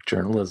like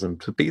journalism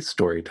to be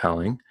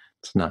storytelling.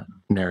 It's not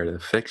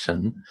narrative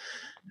fiction,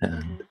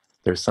 and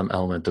there's some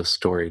element of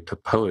story to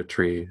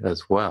poetry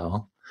as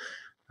well.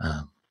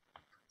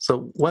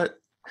 So what,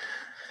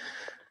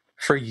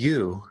 for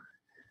you,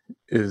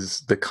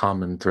 is the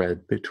common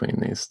thread between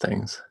these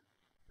things?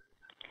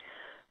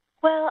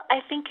 Well, I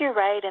think you're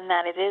right in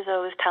that it is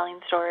always telling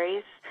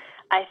stories.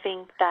 I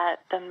think that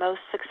the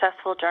most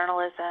successful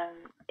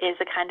journalism is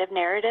a kind of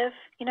narrative,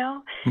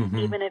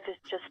 even if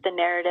it's just the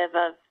narrative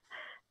of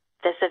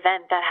this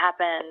event that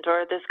happened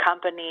or this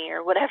company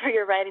or whatever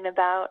you're writing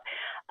about.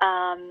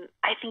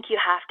 I think you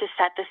have to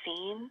set the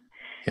scene.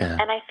 Yeah.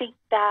 And I think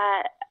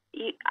that,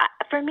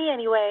 for me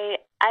anyway,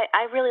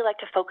 I really like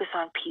to focus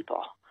on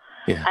people.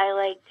 Yeah. I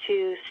like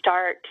to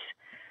start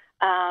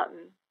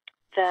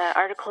the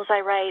articles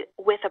I write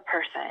with a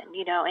person,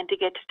 and to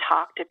get to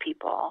talk to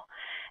people.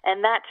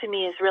 And that to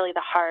me is really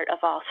the heart of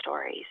all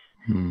stories,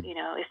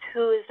 is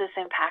who is this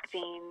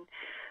impacting,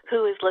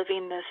 who is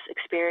living this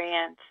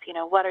experience,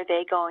 what are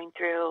they going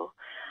through?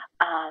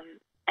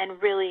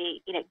 And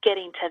really,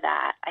 getting to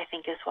that, I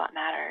think, is what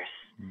matters.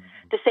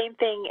 The same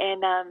thing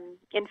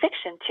in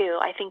fiction, too.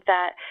 I think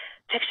that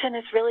fiction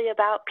is really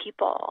about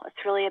people.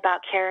 It's really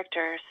about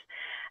characters.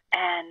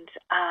 And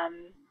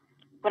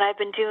when I've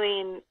been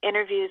doing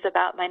interviews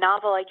about my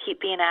novel, I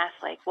keep being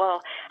asked, like,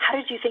 well, how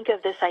did you think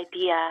of this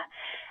idea?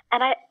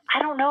 And I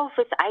don't know if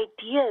it's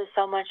ideas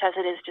so much as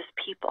it is just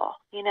people,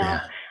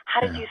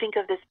 How did you think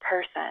of this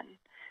person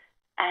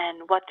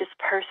and what this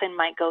person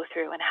might go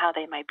through and how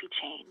they might be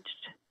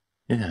changed?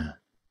 Yeah.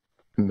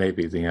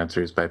 Maybe the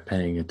answer is by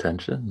paying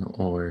attention,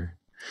 or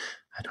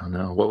I don't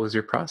know. What was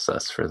your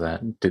process for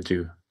that? Did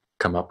you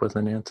come up with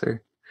an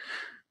answer?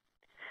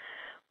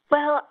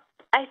 Well,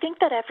 I think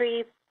that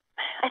every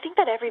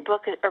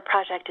book or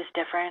project is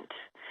different.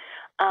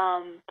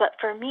 But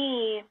for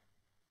me,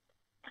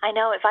 I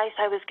know advice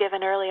I was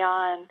given early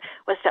on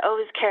was to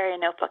always carry a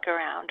notebook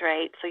around,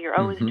 right? So you're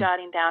always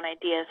jotting down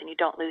ideas and you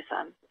don't lose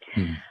them.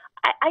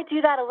 I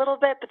do that a little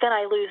bit, but then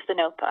I lose the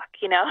notebook,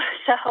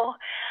 So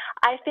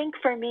I think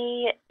for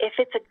me, if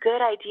it's a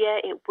good idea,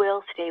 it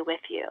will stay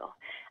with you.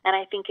 And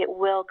I think it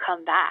will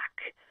come back,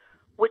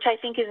 which I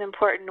think is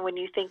important when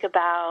you think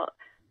about,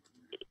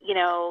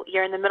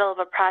 you're in the middle of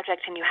a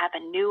project and you have a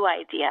new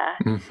idea,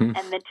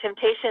 and the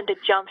temptation to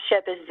jump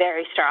ship is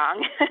very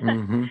strong.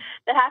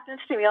 That happens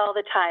to me all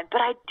the time.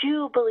 But I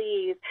do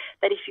believe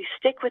that if you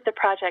stick with the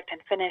project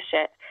and finish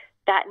it,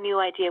 that new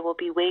idea will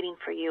be waiting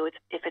for you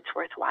if it's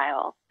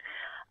worthwhile.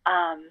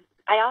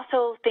 I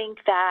also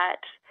think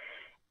that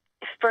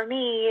for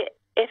me,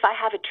 if I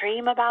have a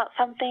dream about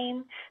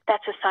something,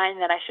 that's a sign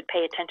that I should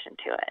pay attention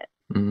to it.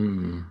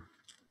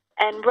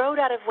 And Road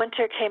Out of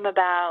Winter came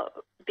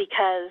about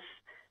because,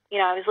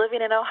 I was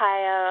living in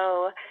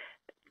Ohio.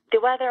 The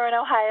weather in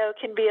Ohio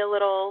can be a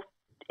little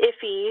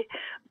iffy,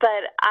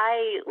 but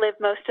I lived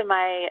most of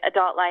my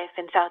adult life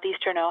in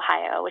southeastern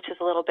Ohio, which is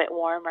a little bit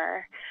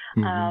warmer.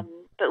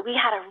 But we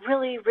had a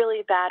really,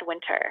 really bad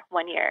winter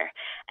one year,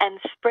 and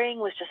spring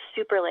was just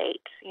super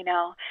late,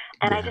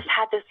 and I just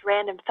had this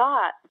random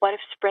thought, what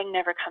if spring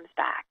never comes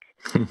back?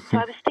 So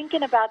I was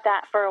thinking about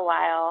that for a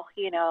while,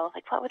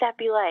 like what would that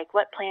be like?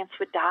 What plants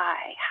would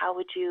die? How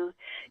would you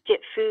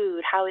get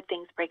food? How would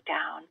things break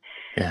down?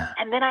 Yeah.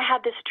 And then I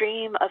had this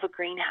dream of a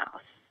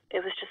greenhouse.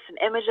 It was just an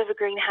image of a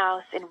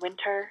greenhouse in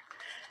winter,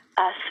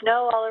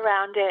 snow all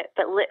around it,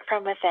 but lit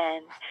from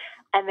within.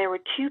 And there were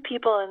two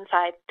people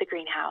inside the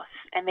greenhouse,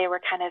 and they were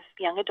kind of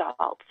young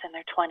adults in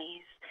their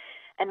 20s.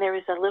 And there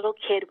was a little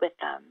kid with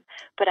them,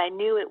 but I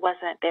knew it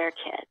wasn't their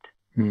kid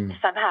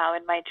somehow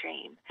in my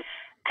dream.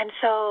 And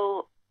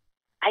so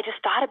I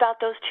just thought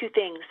about those two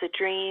things, the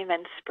dream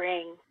and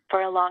spring,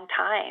 for a long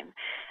time.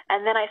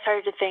 And then I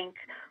started to think,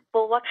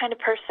 well, what kind of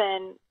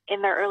person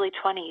in their early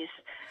 20s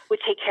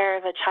would take care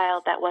of a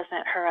child that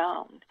wasn't her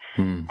own?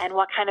 And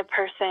what kind of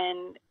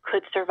person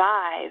could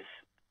survive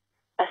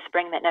a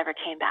spring that never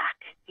came back,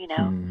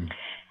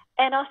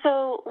 And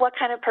also, what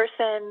kind of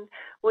person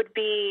would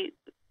live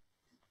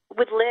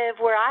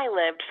where I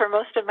lived for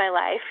most of my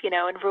life, in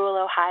rural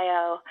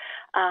Ohio?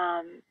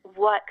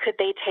 What could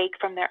they take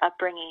from their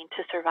upbringing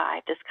to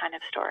survive this kind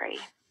of story?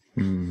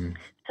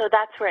 So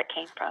that's where it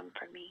came from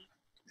for me.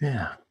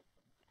 Yeah,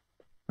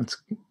 that's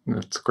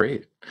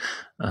great.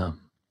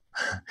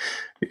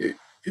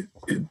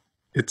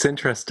 It's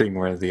interesting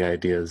where the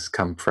ideas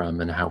come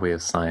from and how we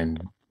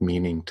assign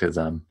meaning to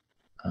them.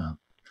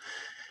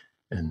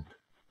 And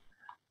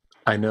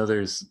I know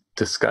there's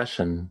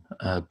discussion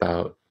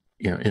about,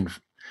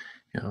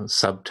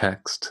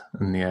 subtext,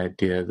 and the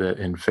idea that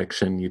in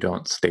fiction you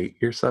don't state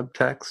your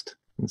subtext,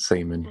 and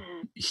same in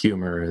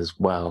humor as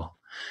well,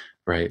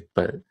 right?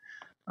 But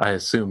I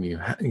assume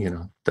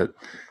that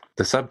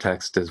the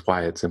subtext is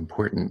why it's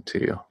important to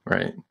you,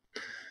 right?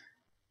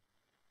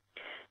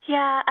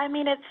 Yeah, I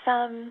mean,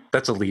 it's...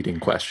 That's a leading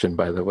question,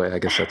 by the way. I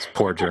guess that's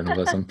poor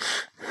journalism.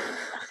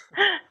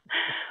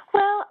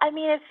 Well, I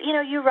mean, it's,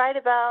 you write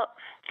about...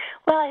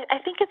 Well, I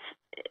think it's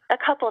a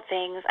couple of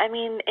things. I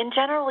mean, in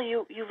general,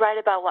 you write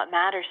about what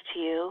matters to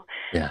you,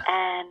 Yeah.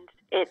 and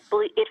it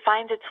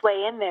finds its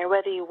way in there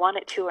whether you want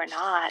it to or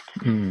not.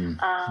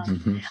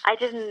 I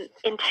didn't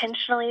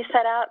intentionally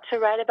set out to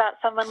write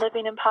about someone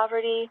living in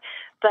poverty,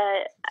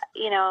 but,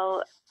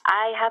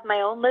 I have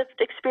my own lived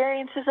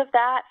experiences of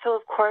that, so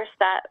of course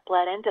that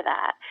bled into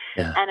that.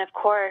 Yeah. And of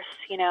course,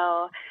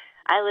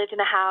 I lived in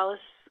a house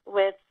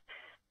with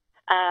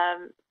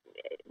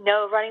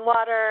no running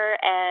water,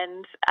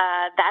 and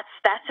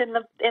that's in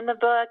the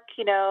book,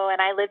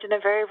 and I lived in a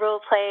very rural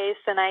place,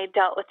 and I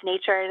dealt with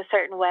nature in a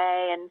certain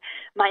way, and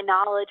my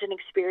knowledge and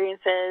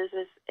experiences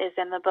is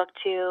in the book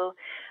too.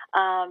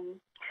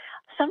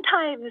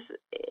 Sometimes,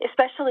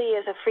 especially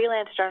as a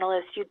freelance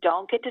journalist, you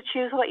don't get to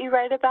choose what you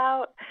write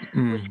about,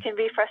 which can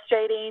be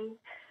frustrating.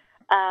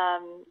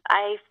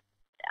 I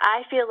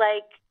feel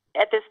like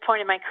at this point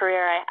in my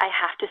career, I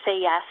have to say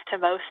yes to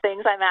most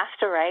things I'm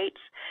asked to write.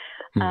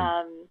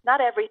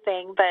 Not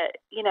everything, but,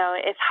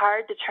 it's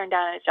hard to turn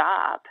down a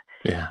job,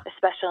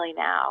 especially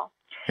now.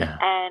 Yeah.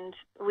 And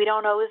we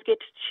don't always get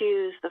to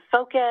choose the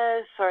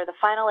focus or the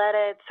final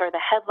edits or the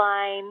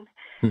headline.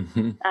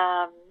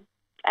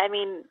 I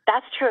mean,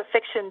 that's true of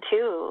fiction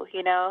too,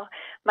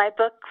 My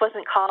book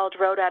wasn't called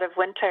Road Out of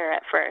Winter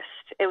at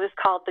first. It was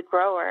called The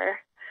Grower.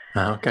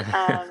 Okay.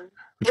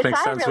 Which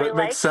makes sense. Really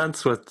Makes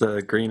sense with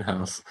the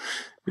greenhouse.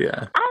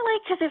 Yeah. I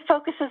like because it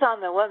focuses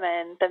on the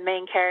woman, the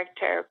main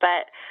character,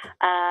 but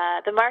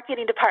the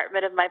marketing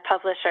department of my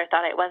publisher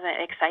thought it wasn't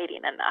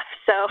exciting enough.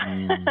 So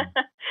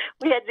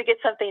we had to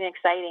get something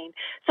exciting.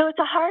 So it's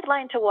a hard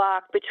line to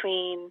walk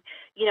between,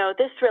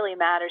 this really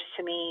matters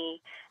to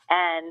me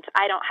and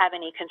I don't have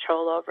any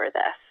control over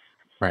this.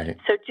 Right.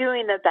 So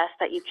doing the best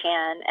that you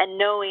can and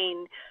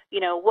knowing,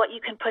 what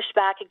you can push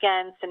back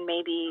against and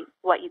maybe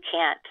what you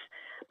can't.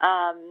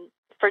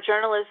 For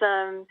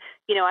journalism,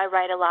 I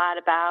write a lot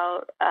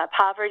about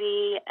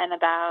poverty and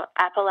about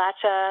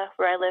Appalachia,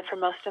 where I lived for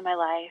most of my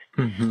life,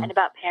 and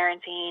about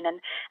parenting.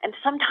 And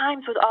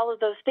sometimes with all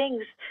of those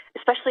things,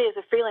 especially as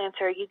a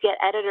freelancer, you get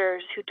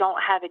editors who don't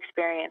have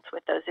experience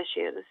with those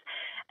issues,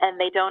 and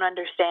they don't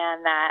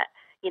understand that,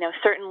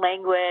 certain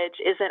language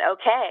isn't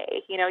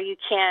okay. You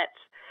can't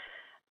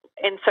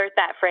insert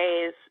that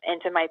phrase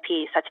into my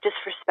piece. That's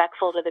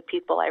disrespectful to the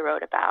people I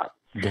wrote about.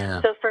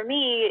 Yeah. So for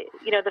me,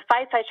 the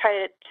fights I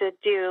try to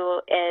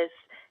do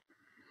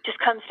just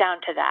comes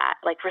down to that,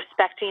 like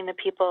respecting the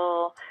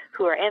people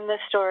who are in the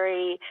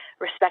story,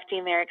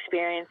 respecting their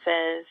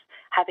experiences,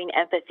 having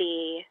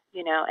empathy,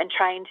 and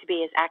trying to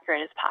be as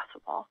accurate as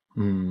possible.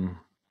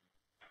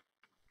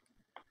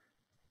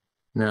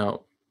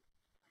 Now,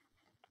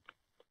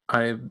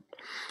 I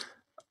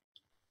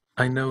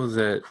know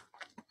that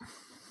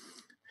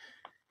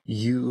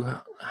you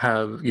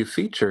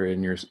feature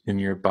in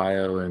your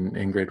bio, and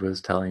Ingrid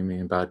was telling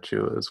me about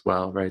you as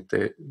well, right?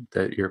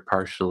 That you're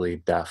partially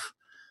deaf.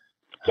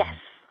 Yes.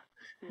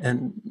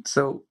 And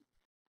so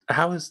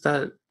how has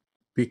that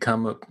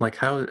become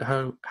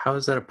how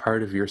is that a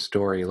part of your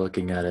story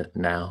looking at it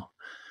now?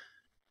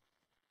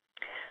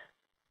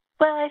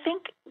 Well, I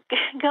think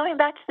going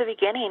back to the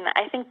beginning,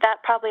 I think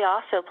that probably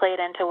also played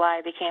into why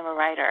I became a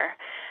writer.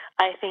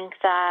 I think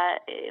that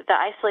the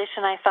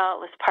isolation I felt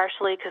was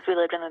partially because we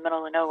lived in the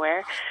middle of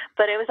nowhere,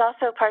 but it was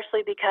also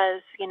partially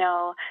because,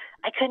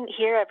 I couldn't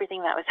hear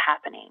everything that was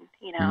happening.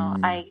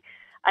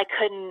 I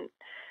couldn't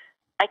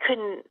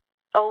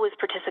always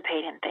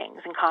participate in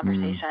things, in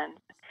conversations.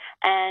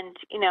 And,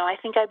 I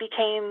think I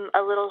became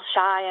a little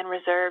shy and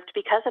reserved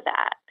because of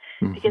that,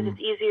 because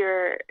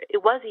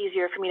it was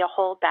easier for me to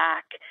hold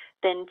back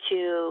than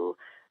to,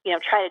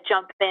 try to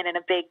jump in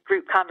a big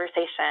group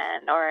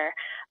conversation or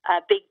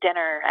a big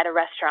dinner at a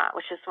restaurant,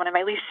 which is one of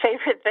my least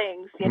favorite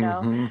things,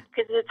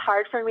 because it's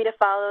hard for me to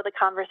follow the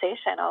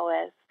conversation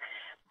always.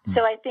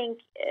 So I think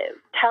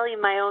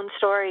telling my own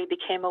story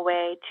became a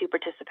way to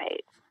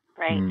participate,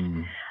 right?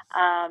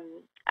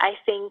 I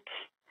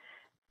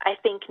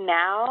think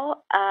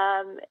now,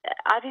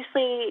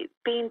 obviously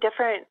being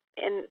different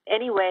in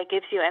any way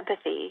gives you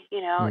empathy,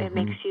 it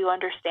makes you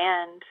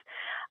understand.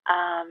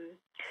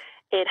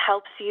 It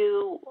helps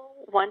you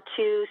want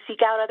to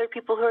seek out other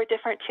people who are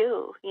different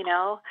too.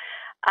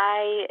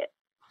 I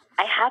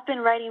have been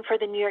writing for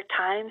the New York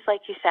Times,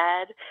 like you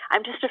said.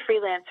 I'm just a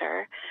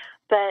freelancer,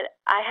 but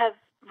I have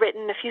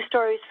written a few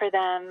stories for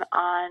them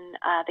on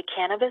the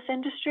cannabis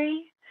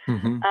industry,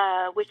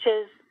 which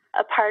is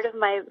a part of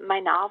my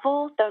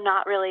novel, though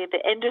not really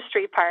the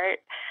industry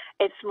part.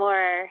 It's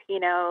more,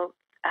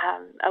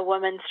 a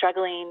woman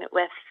struggling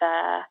with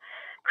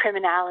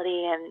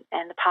criminality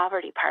and the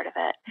poverty part of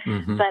it.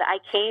 But I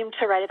came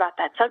to write about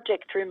that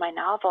subject through my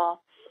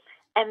novel.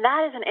 And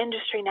that is an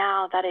industry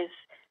now that is,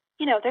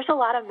 there's a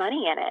lot of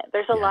money in it.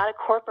 There's a lot of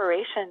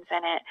corporations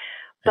in it.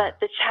 But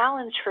the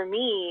challenge for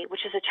me,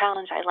 which is a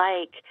challenge I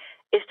like,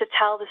 is to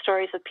tell the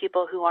stories of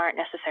people who aren't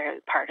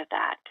necessarily part of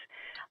that.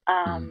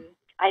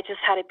 I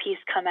just had a piece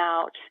come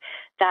out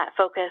that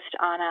focused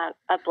on a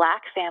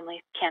Black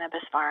family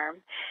cannabis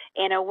farm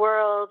in a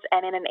world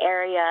and in an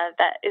area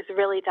that is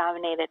really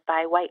dominated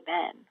by white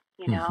men,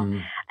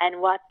 and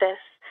what this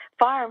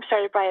farm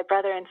started by a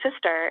brother and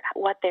sister,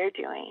 what they're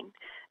doing.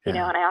 You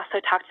know, and I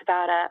also talked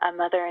about a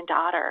mother and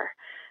daughter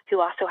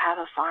who also have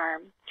a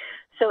farm.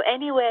 So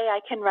any way I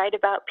can write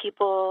about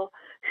people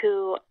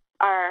who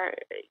are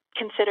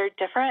considered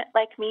different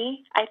like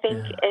me, I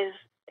think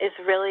is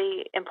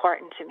really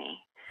important to me.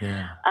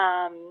 Yeah.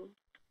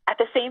 At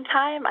the same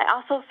time, I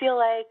also feel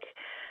like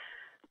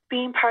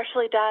being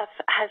partially deaf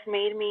has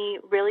made me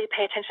really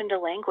pay attention to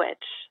language.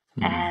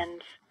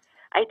 And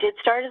I did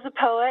start as a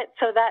poet,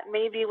 so that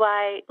may be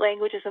why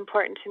language is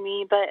important to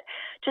me, but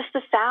just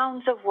the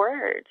sounds of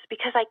words,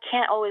 because I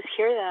can't always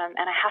hear them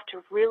and I have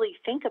to really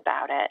think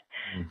about it.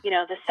 You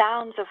know, the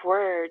sounds of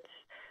words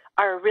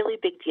are a really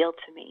big deal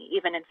to me,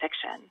 even in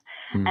fiction.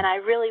 And I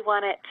really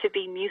want it to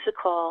be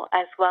musical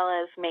as well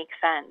as make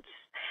sense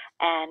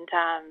and,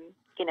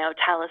 you know,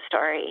 tell a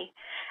story.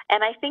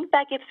 And I think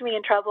that gets me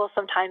in trouble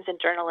sometimes in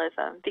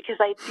journalism because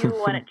I do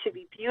want it to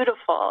be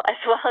beautiful as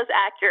well as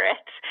accurate.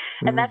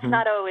 And that's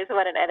not always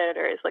what an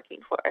editor is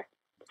looking for.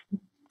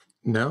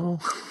 No.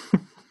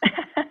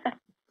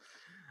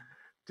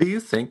 Do you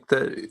think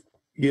that,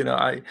 you know,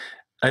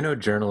 I know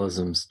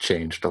journalism's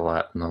changed a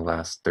lot in the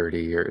last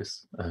 30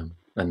 years.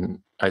 And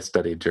I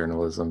studied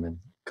journalism in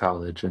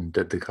college and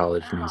did the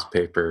college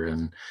newspaper.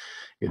 And,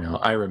 you know,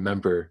 I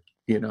remember,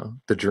 you know,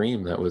 the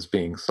dream that was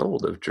being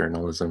sold of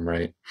journalism,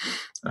 right?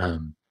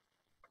 You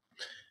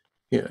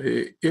know,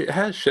 it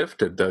has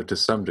shifted, though, to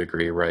some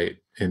degree, right?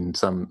 In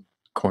some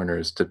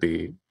corners to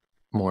be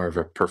more of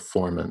a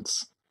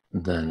performance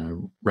than a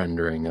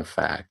rendering of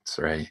facts,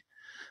 right?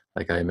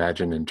 Like I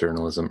imagine in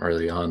journalism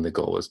early on, the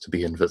goal was to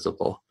be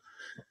invisible.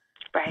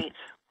 Right,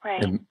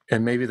 right.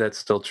 And maybe that's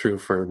still true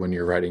for when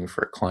you're writing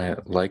for a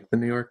client like the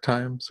New York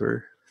Times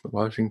or the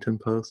Washington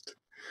Post.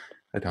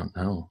 I don't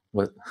know.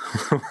 What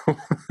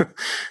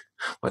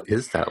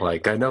is that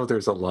like? I know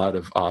there's a lot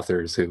of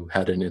authors who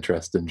had an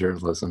interest in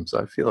journalism, so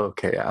I feel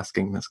okay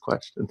asking this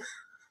question.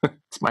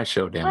 It's my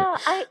show, damn it.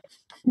 Well,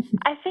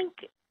 I think,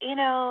 you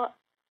know,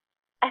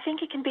 I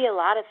think it can be a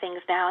lot of things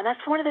now, and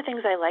that's one of the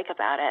things I like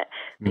about it,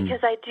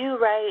 because I do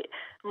write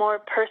more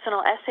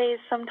personal essays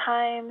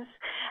sometimes,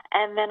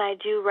 and then I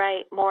do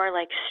write more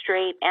like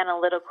straight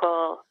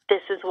analytical, this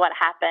is what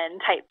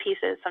happened type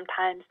pieces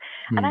sometimes,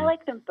 and I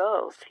like them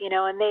both, you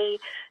know, and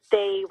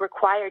they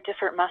require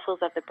different muscles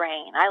of the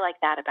brain. I like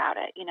that about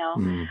it, you know.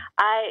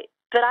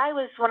 But I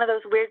was one of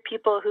those weird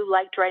people who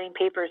liked writing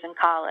papers in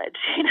college,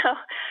 you know,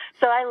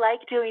 so I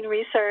like doing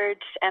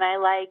research, and I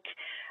like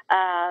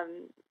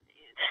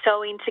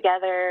sewing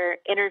together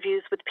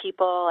interviews with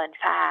people and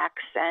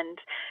facts. And,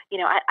 you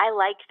know, I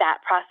like that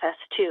process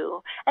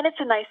too. And it's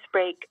a nice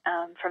break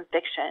from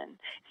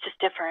fiction. It's just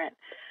different.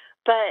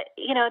 But,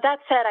 you know, that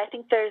said, I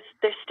think there's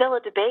still a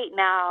debate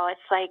now.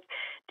 It's like,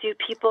 do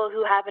people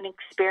who have an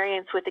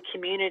experience with a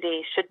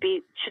community, should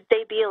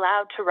they be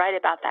allowed to write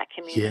about that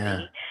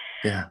community?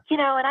 Yeah. You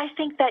know, and I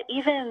think that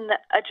even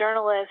a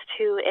journalist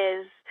who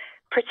is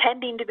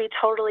pretending to be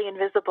totally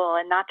invisible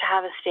and not to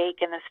have a stake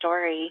in the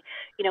story,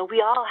 you know,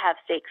 we all have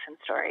stakes in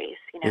stories,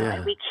 you know,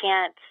 and we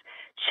can't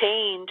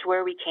change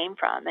where we came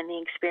from and the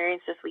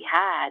experiences we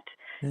had,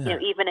 you know,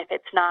 even if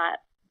it's not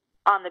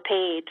on the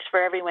page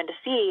for everyone to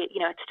see, you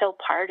know, it's still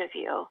part of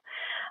you.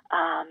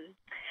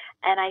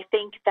 And I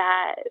think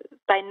that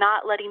by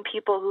not letting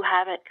people who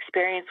have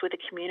experience with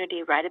a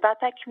community write about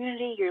that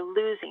community, you're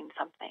losing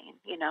something,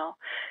 you know,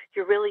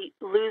 you're really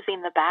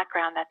losing the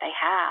background that they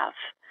have.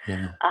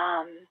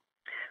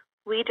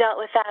 We dealt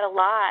with that a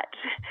lot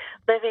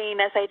living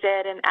as I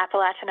did in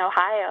Appalachian,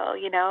 Ohio,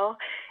 you know.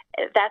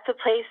 That's a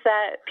place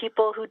that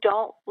people who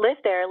don't live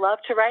there love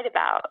to write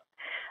about.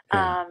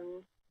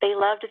 They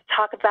love to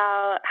talk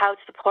about how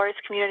it's the poorest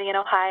community in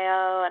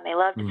Ohio, and they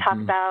love to talk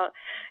about,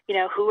 you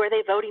know, who are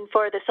they voting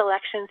for this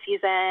election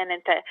season,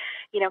 and to,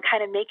 you know,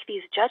 kind of make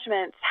these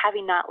judgments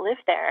having not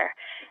lived there.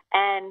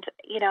 And,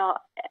 you know,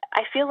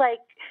 I feel like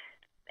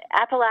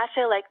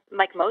Appalachia,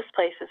 like most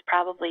places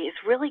probably, is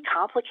really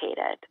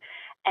complicated.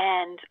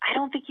 And I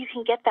don't think you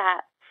can get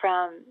that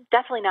from,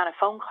 definitely not a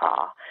phone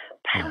call,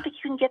 but I don't think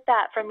you can get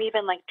that from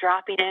even like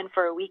dropping in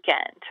for a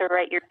weekend to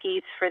write your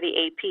piece for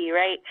the AP,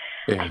 right?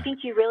 I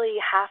think you really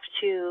have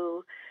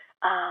to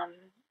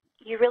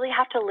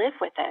live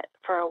with it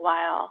for a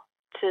while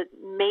to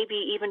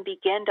maybe even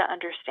begin to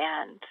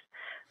understand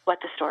what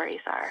the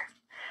stories are.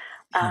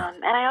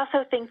 And I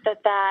also think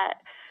that,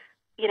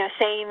 you know,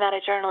 saying that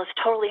a journalist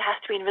totally has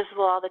to be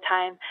invisible all the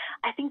time,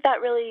 I think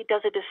that really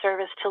does a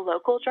disservice to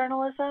local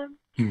journalism,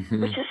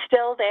 which is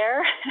still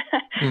there.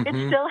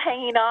 It's still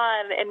hanging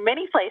on in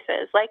many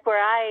places, like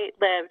where I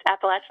lived,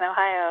 Appalachian,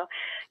 Ohio.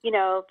 You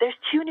know, there's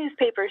 2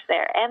 newspapers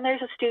there, and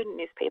there's a student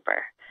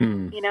newspaper,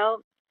 you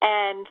know,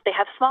 and they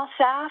have small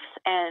staffs,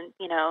 and,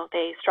 you know,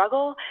 they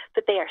struggle,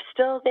 but they are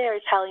still there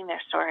telling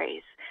their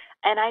stories.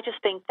 And I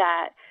just think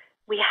that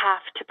we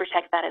have to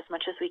protect that as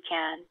much as we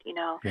can. You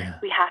know,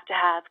 we have to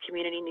have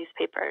community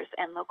newspapers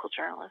and local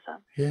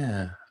journalism.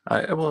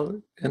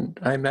 And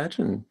I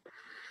imagine,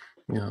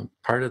 you know,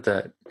 part of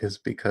that is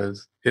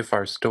because if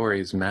our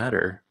stories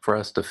matter, for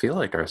us to feel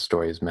like our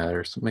stories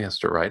matter, somebody has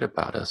to write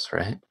about us,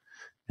 right?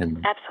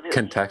 and Absolutely.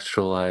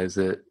 contextualize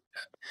it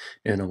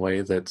in a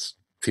way that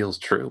feels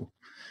true.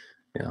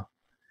 Yeah.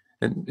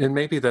 And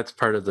maybe that's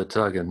part of the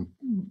tug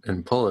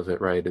and pull of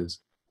it, right? Is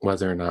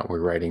whether or not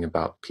we're writing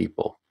about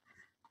people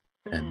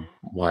and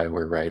why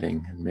we're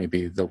writing. And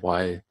maybe the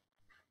why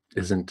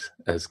isn't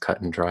as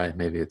cut and dry.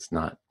 Maybe it's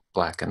not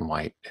black and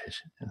white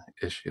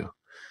issue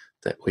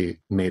that we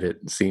made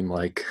it seem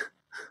like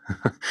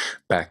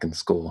back in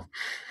school.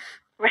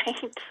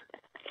 Right.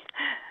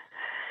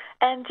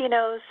 And,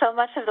 so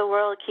much of the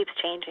world keeps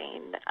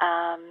changing.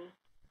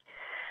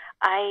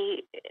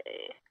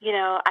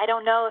 I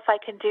don't know if I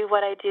can do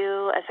what I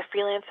do as a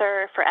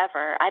freelancer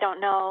forever. I don't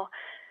know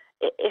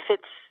if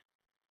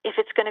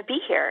it's going to be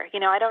here.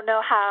 I don't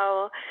know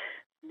how,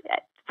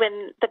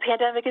 when the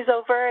pandemic is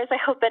over, as I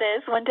hope it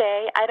is one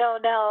day, I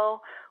don't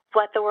know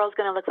what the world's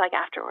going to look like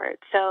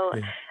afterwards. So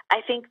yeah.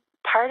 I think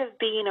part of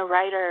being a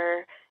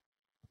writer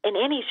in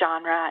any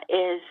genre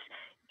is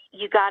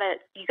you gotta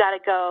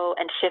go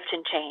and shift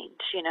and change.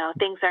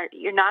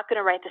 You're not going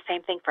to write the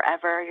same thing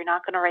forever. You're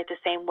not going to write the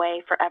same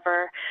way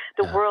forever.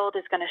 The world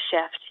is going to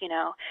shift,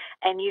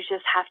 and you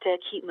just have to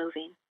keep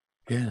moving.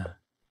 Yeah.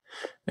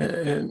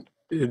 And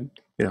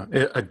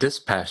a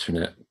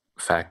dispassionate,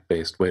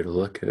 fact-based way to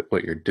look at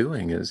what you're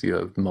doing is you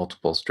have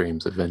multiple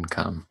streams of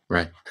income,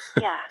 right?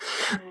 Yeah.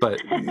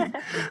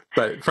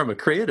 but from a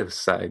creative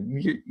side,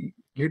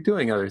 you're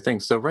doing other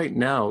things. So right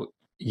now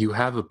you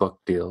have a book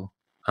deal.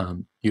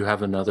 You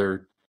have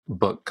another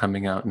book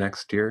coming out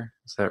next year.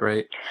 Is that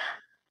right?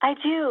 I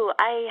do.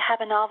 I have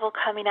a novel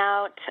coming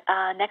out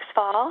next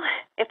fall,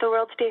 if the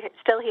world's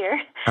still here.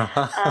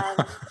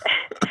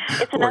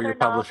 It's another or your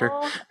publisher.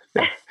 novel.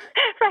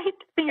 Right,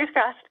 fingers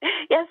crossed.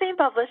 Yeah, same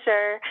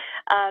publisher,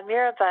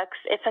 Mira Books.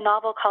 It's a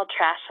novel called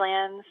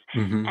Trashlands,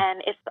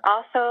 and it's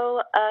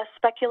also a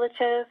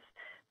speculative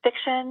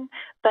fiction,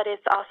 but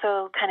it's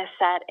also kind of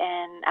set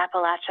in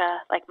Appalachia,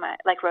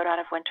 like Road Out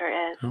of Winter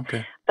is.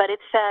 Okay. But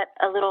it's set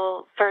a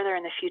little further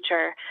in the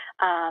future,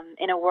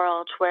 in a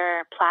world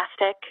where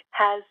plastic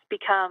has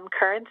become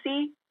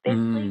currency,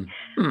 basically,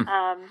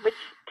 which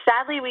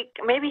sadly we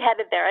may be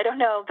headed there. I don't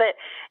know. But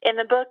in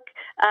the book,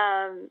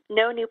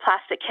 no new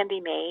plastic can be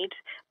made,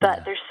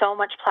 but there's so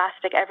much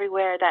plastic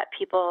everywhere that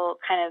people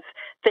kind of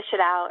fish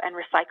it out and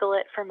recycle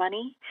it for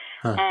money.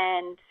 Huh.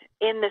 And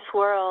in this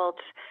world,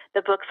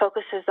 the book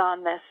focuses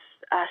on this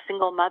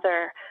single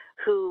mother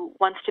who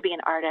wants to be an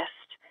artist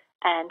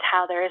and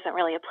how there isn't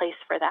really a place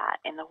for that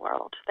in the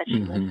world that she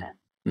lives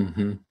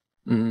in.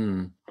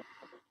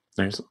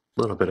 There's a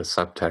little bit of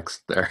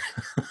subtext there.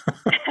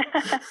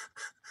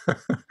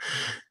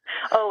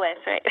 Always,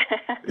 right.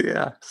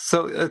 Yeah.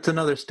 So it's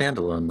another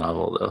standalone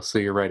novel, though. So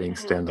you're writing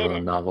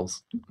standalone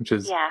novels, which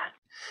is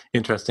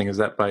interesting. Is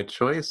that by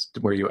choice?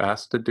 Were you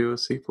asked to do a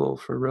sequel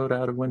for Road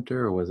Out of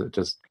Winter, or was it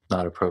just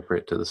not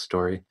appropriate to the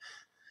story?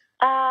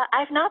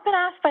 I've not been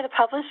asked by the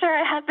publisher.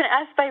 I have been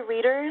asked by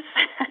readers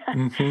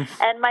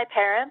and my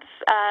parents,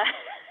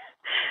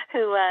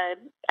 who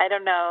I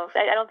don't know.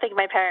 I don't think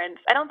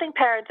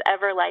parents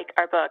ever like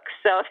our books,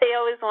 so they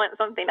always want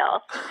something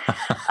else.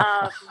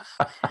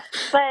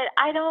 But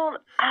I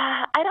don't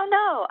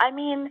know. I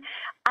mean,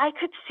 I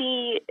could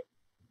see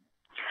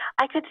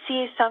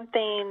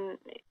something.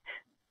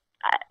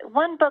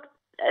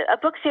 A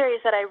book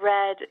series that I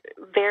read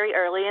very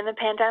early in the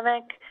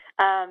pandemic.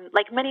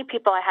 Like many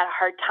people, I had a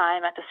hard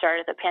time at the start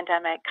of the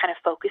pandemic kind of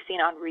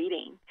focusing on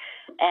reading.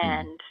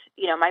 And,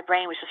 my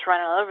brain was just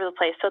running all over the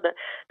place. So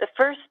the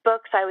first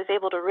books I was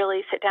able to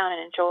really sit down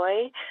and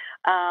enjoy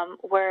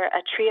were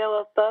a trio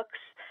of books.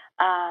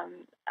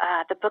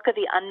 The Book of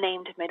the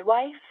Unnamed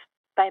Midwife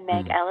by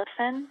Meg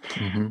Alison.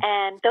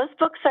 And those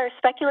books are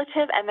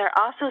speculative, and they're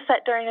also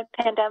set during a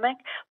pandemic,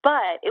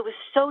 but it was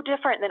so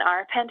different than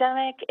our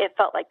pandemic, it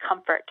felt like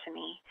comfort to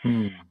me.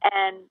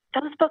 And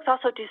those books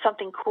also do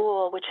something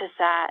cool, which is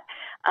that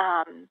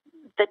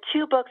the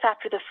two books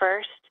after the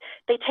first,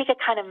 they take a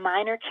kind of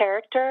minor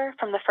character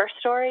from the first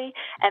story,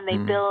 and they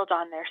build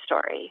on their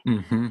story.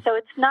 So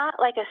it's not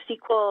like a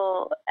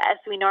sequel as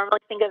we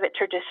normally think of it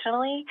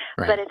traditionally,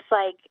 but it's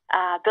like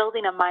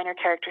building a minor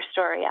character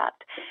story up.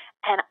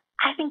 And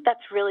I think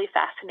that's really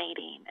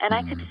fascinating, and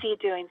I could see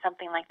doing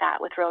something like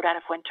that with Road Out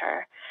of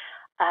Winter.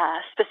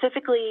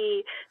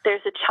 Specifically,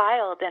 there's a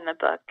child in the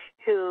book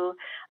who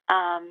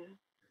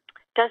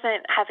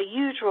doesn't have a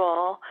huge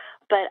role,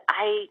 but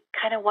I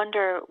kind of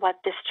wonder what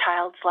this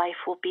child's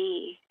life will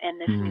be in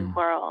this new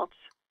world.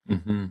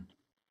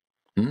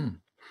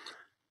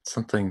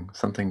 Something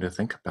to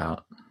think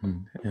about.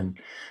 And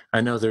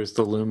I know there's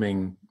the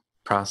looming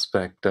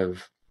prospect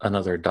of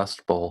another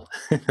Dust Bowl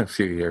in a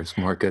few years.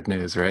 More good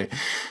news, right?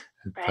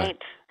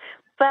 Right.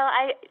 Well,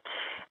 I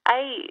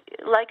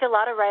like a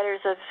lot of writers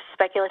of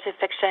speculative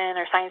fiction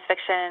or science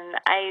fiction.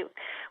 I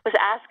was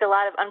asked a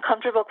lot of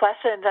uncomfortable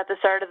questions at the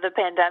start of the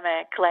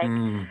pandemic, like,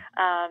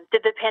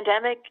 did the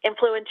pandemic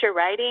influence your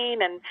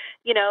writing? And,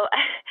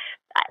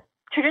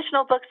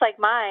 traditional books like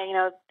mine,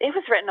 it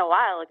was written a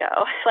while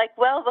ago, like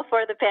well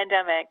before the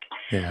pandemic.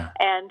 Yeah.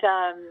 And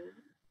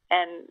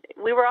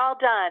we were all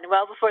done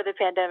well before the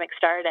pandemic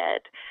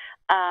started.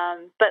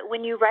 But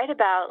when you write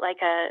about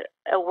like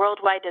a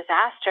worldwide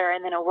disaster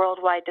and then a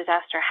worldwide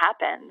disaster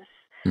happens,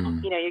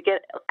 Mm. You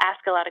get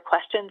asked a lot of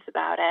questions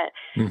about it.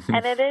 Mm-hmm.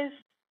 And it is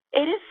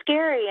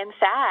scary and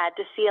sad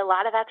to see a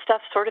lot of that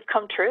stuff sort of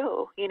come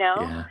true,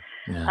 Yeah.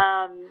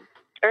 Yeah.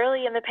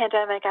 Early in the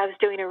pandemic, I was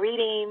doing a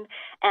reading,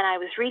 and I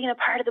was reading a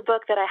part of the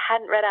book that I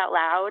hadn't read out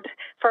loud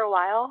for a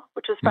while,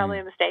 which was probably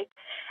a mistake.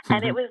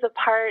 And it was the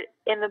part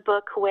in the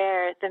book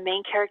where the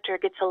main character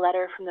gets a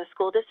letter from the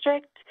school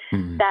district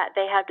that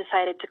they have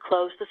decided to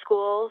close the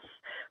schools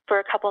for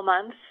a couple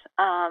months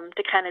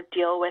to kind of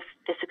deal with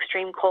this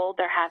extreme cold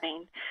they're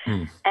having.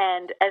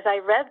 And as I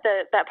read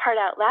that part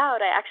out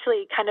loud, I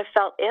actually kind of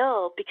felt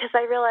ill because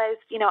I realized,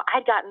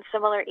 I'd gotten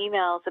similar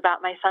emails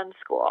about my son's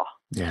school.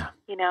 Yeah.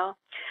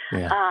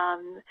 Yeah.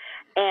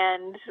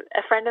 And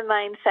a friend of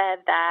mine said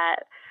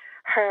that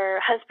her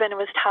husband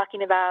was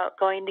talking about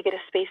going to get a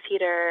space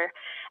heater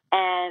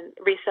and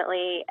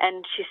recently,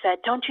 and she said,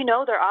 "Don't you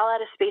know they're all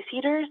out of space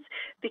heaters?"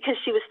 Because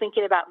she was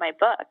thinking about my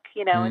book,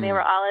 and they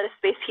were all out of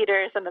space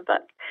heaters in the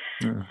book.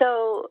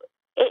 So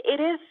it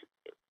is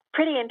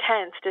pretty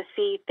intense to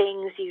see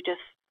things you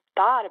just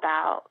thought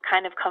about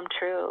kind of come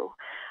true.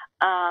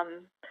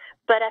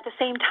 But at the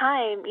same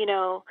time,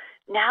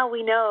 now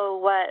we know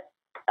what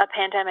a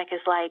pandemic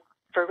is like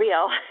for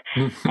real.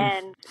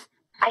 And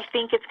I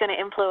think it's going to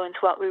influence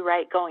what we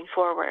write going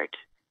forward,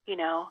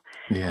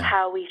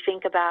 how we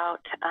think about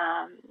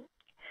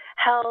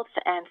health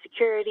and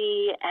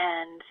security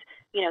and,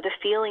 the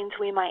feelings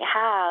we might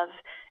have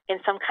in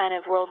some kind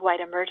of worldwide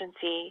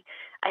emergency.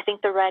 I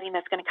think the writing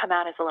that's going to come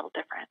out is a little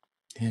different.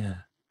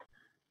 Yeah.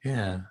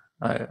 Yeah.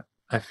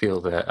 I feel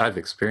that I've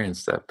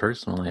experienced that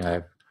personally.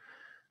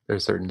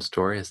 There's certain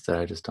stories that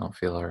I just don't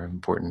feel are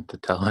important to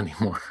tell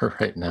anymore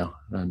right now.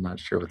 I'm not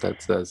sure what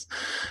that says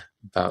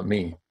about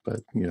me,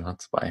 but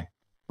it's my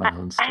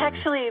own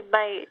story.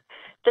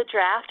 The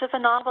draft of a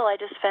novel I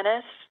just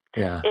finished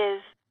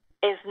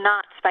is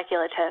not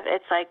speculative.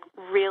 It's like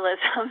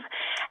realism.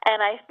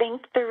 And I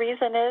think the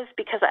reason is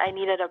because I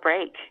needed a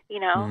break,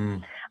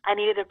 I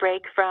needed a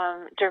break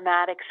from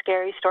dramatic,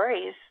 scary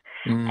stories.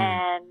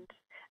 And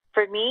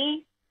for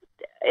me,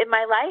 in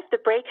my life, the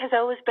break has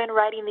always been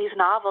writing these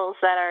novels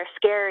that are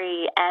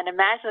scary and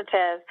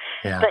imaginative.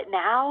 Yeah. But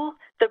now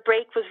the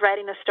break was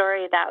writing a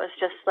story that was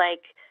just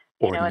like,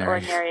 an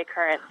ordinary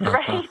occurrence.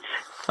 Right.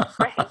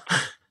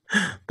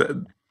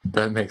 Right.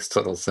 That makes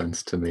total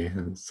sense to me.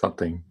 It's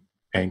something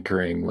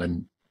anchoring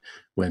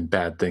when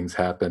bad things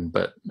happen,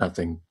 but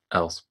nothing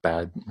else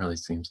bad really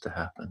seems to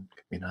happen. It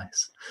could be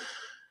nice.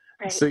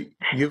 Right. So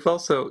you've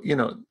also,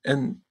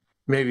 and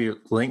maybe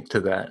linked to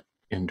that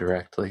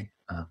indirectly,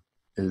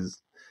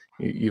 is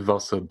you've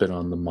also been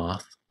on The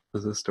Moth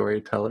as a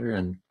storyteller,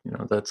 and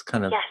that's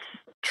kind of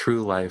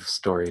true life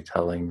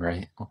storytelling,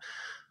 right?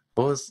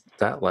 What was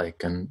that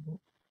like, and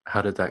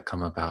how did that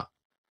come about?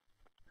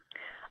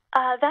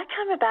 That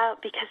came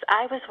about because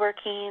I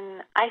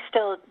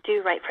still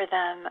do write for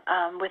them,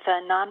 with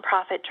a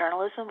nonprofit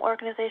journalism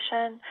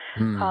organization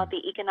called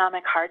the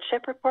Economic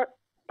Hardship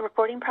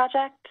Reporting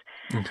Project.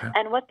 Okay.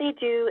 And what they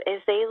do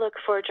is they look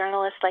for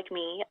journalists like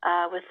me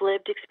with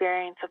lived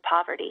experience of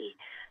poverty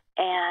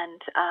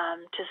and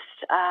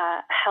just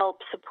help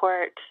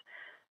support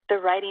the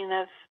writing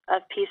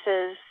of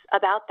pieces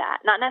about that.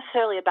 Not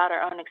necessarily about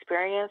our own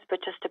experience, but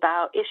just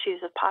about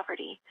issues of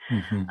poverty.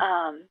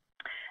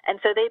 And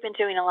so they've been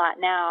doing a lot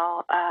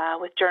now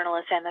with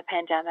journalists and the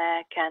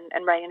pandemic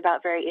and writing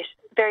about various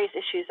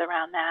issues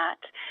around that.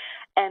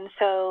 And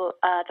so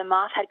the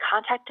Moth had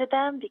contacted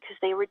them because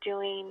they were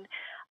doing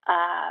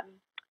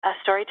a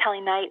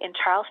storytelling night in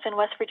Charleston,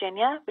 West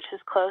Virginia, which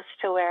is close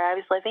to where I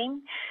was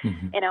living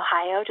in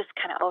Ohio, just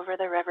kind of over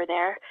the river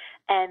there.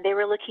 And they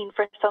were looking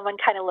for someone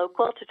kind of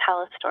local to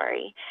tell a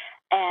story.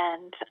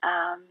 And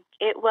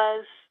it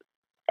was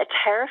a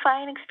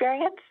terrifying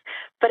experience,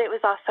 but it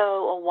was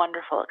also a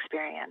wonderful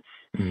experience.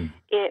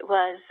 It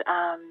was,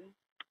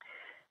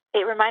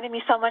 it reminded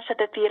me so much of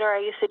the theater I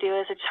used to do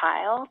as a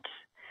child,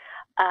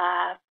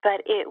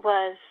 but it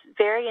was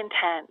very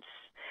intense.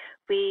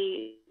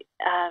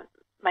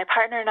 My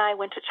partner and I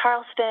went to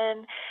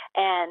Charleston,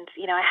 and,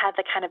 I had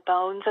the kind of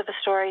bones of a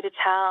story to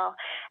tell,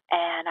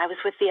 and I was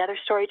with the other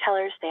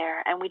storytellers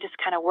there, and we just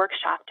kind of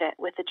workshopped it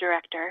with the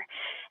director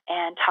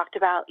and talked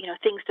about,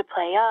 things to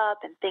play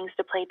up and things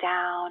to play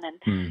down and,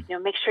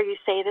 make sure you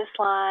say this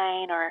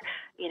line or,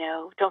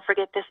 don't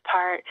forget this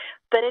part.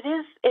 But it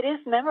is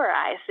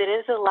memorized. It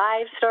is a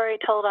live story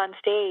told on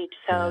stage,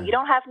 so you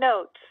don't have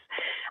notes.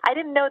 I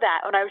didn't know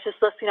that when I was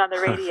just listening on the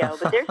radio,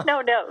 but there's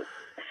no notes.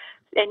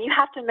 And you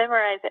have to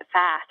memorize it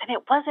fast. And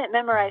it wasn't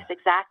memorized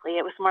exactly.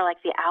 It was more like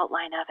the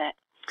outline of it.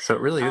 So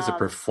it really is a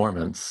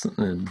performance.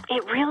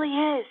 It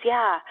really is,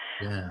 yeah.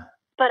 Yeah.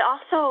 But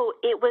also,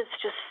 it was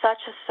just such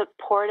a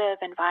supportive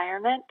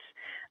environment.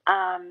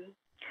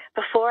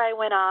 Before I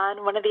went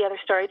on, one of the other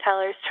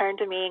storytellers turned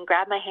to me and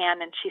grabbed my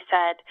hand, and she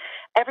said,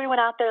 "Everyone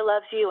out there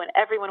loves you, and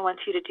everyone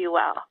wants you to do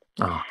well."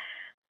 Oh.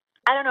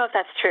 I don't know if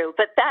that's true,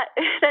 but that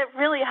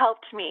really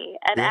helped me.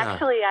 And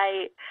actually,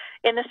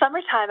 in the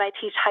summertime, I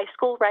teach high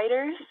school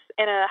writers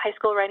in a high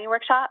school writing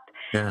workshop,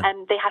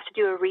 and they have to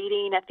do a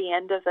reading at the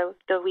end of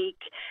the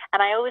week.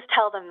 And I always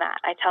tell them that.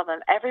 I tell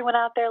them, everyone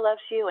out there loves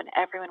you, and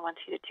everyone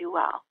wants you to do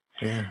well.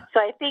 Yeah. So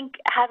I think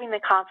having the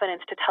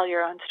confidence to tell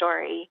your own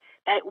story,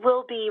 that it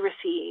will be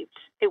received,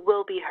 it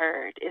will be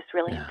heard, is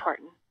really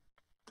important.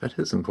 That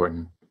is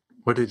important.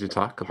 What did you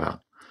talk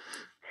about?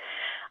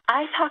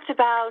 I talked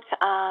about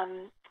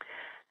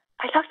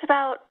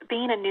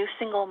being a new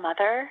single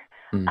mother.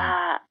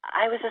 I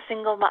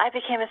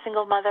became a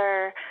single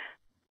mother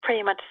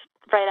pretty much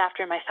right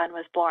after my son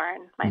was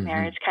born. My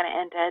marriage kind of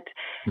ended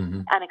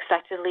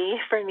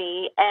unexpectedly for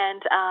me.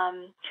 And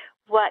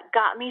what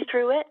got me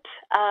through it,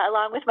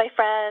 along with my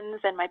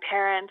friends and my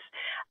parents,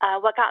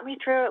 what got me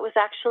through it was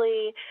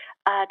actually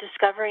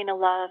discovering a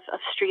love of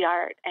street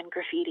art and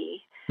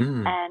graffiti,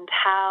 and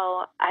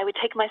how I would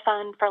take my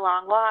son for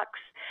long walks,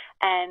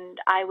 and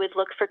I would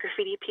look for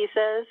graffiti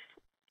pieces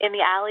in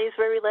the alleys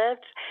where we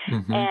lived,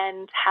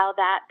 and how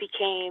that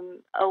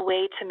became a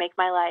way to make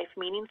my life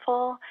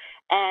meaningful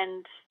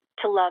and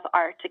to love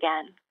art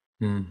again.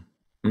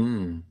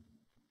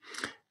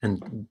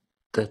 And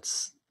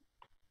that's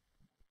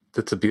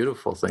a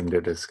beautiful thing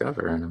to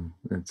discover, and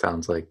it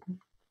sounds like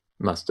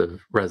must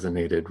have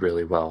resonated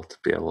really well to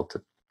be able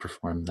to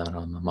perform that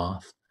on the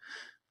Moth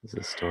as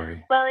a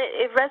story. Well,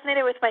 it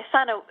resonated with my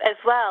son as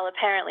well,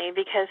 apparently,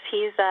 because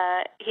he's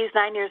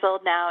 9 years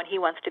old now and he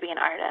wants to be an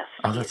artist.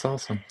 Oh, that's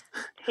awesome.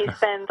 He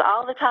spends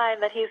all the time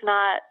that he's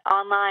not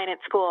online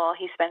at school,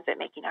 he spends it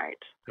making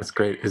art. That's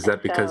great. Is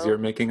that because you're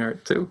making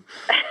art too?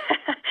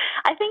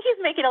 I think he's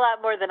making a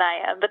lot more than I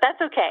am, but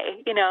that's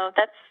okay.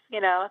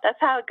 That's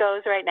how it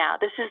goes right now.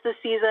 This is the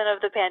season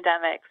of the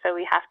pandemic, so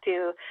we have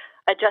to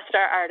adjust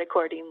our art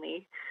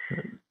accordingly.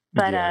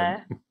 But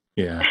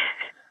yeah.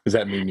 Does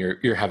that mean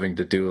you're having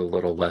to do a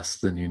little less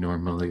than you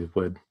normally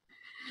would?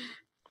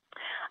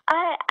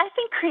 I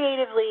think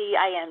creatively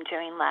I am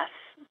doing less,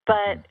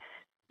 but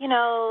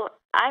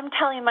I'm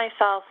telling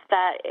myself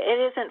that it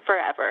isn't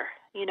forever.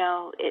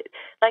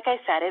 Like I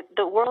said,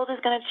 the world is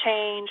going to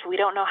change. We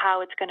don't know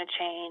how it's going to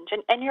change,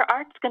 and your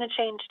art's going to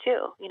change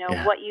too.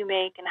 What you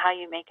make and how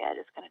you make it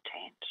is going to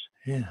change.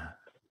 Yeah.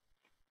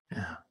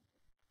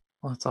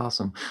 Well, that's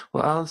awesome.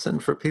 Well, Alison,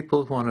 for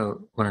people who want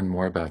to learn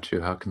more about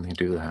you, how can they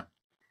do that?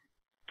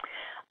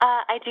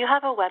 I do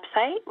have a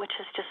website, which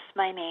is just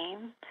my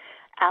name,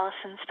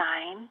 Alison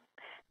Stine,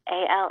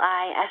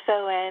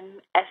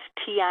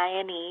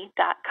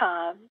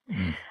 ALISONSTINE.com.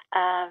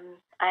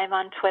 I'm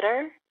on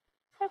Twitter,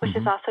 which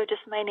is also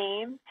just my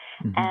name,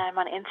 and I'm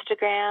on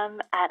Instagram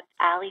at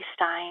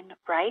Stine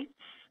Writes.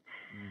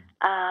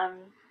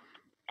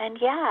 And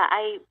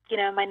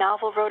my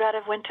novel Road Out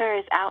of Winter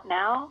is out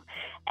now,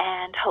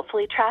 and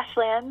hopefully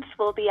Trashlands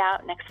will be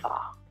out next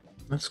fall.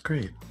 That's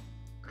great.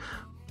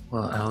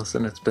 Well,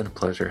 Alison, it's been a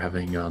pleasure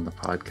having you on the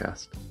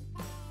podcast.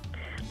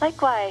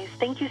 Likewise.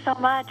 Thank you so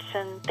much,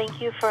 and thank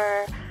you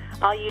for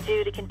all you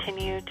do to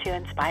continue to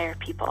inspire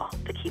people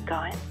to keep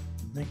going.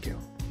 Thank you.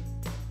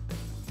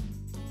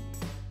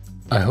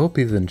 I hope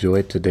you've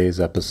enjoyed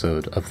today's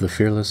episode of The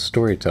Fearless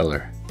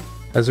Storyteller.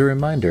 As a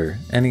reminder,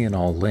 any and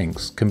all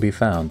links can be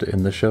found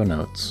in the show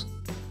notes.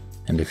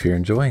 And if you're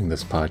enjoying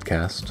this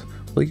podcast,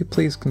 will you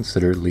please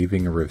consider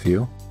leaving a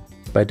review?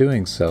 By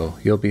doing so,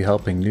 you'll be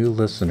helping new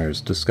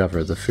listeners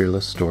discover the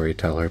Fearless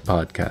Storyteller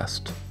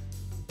podcast.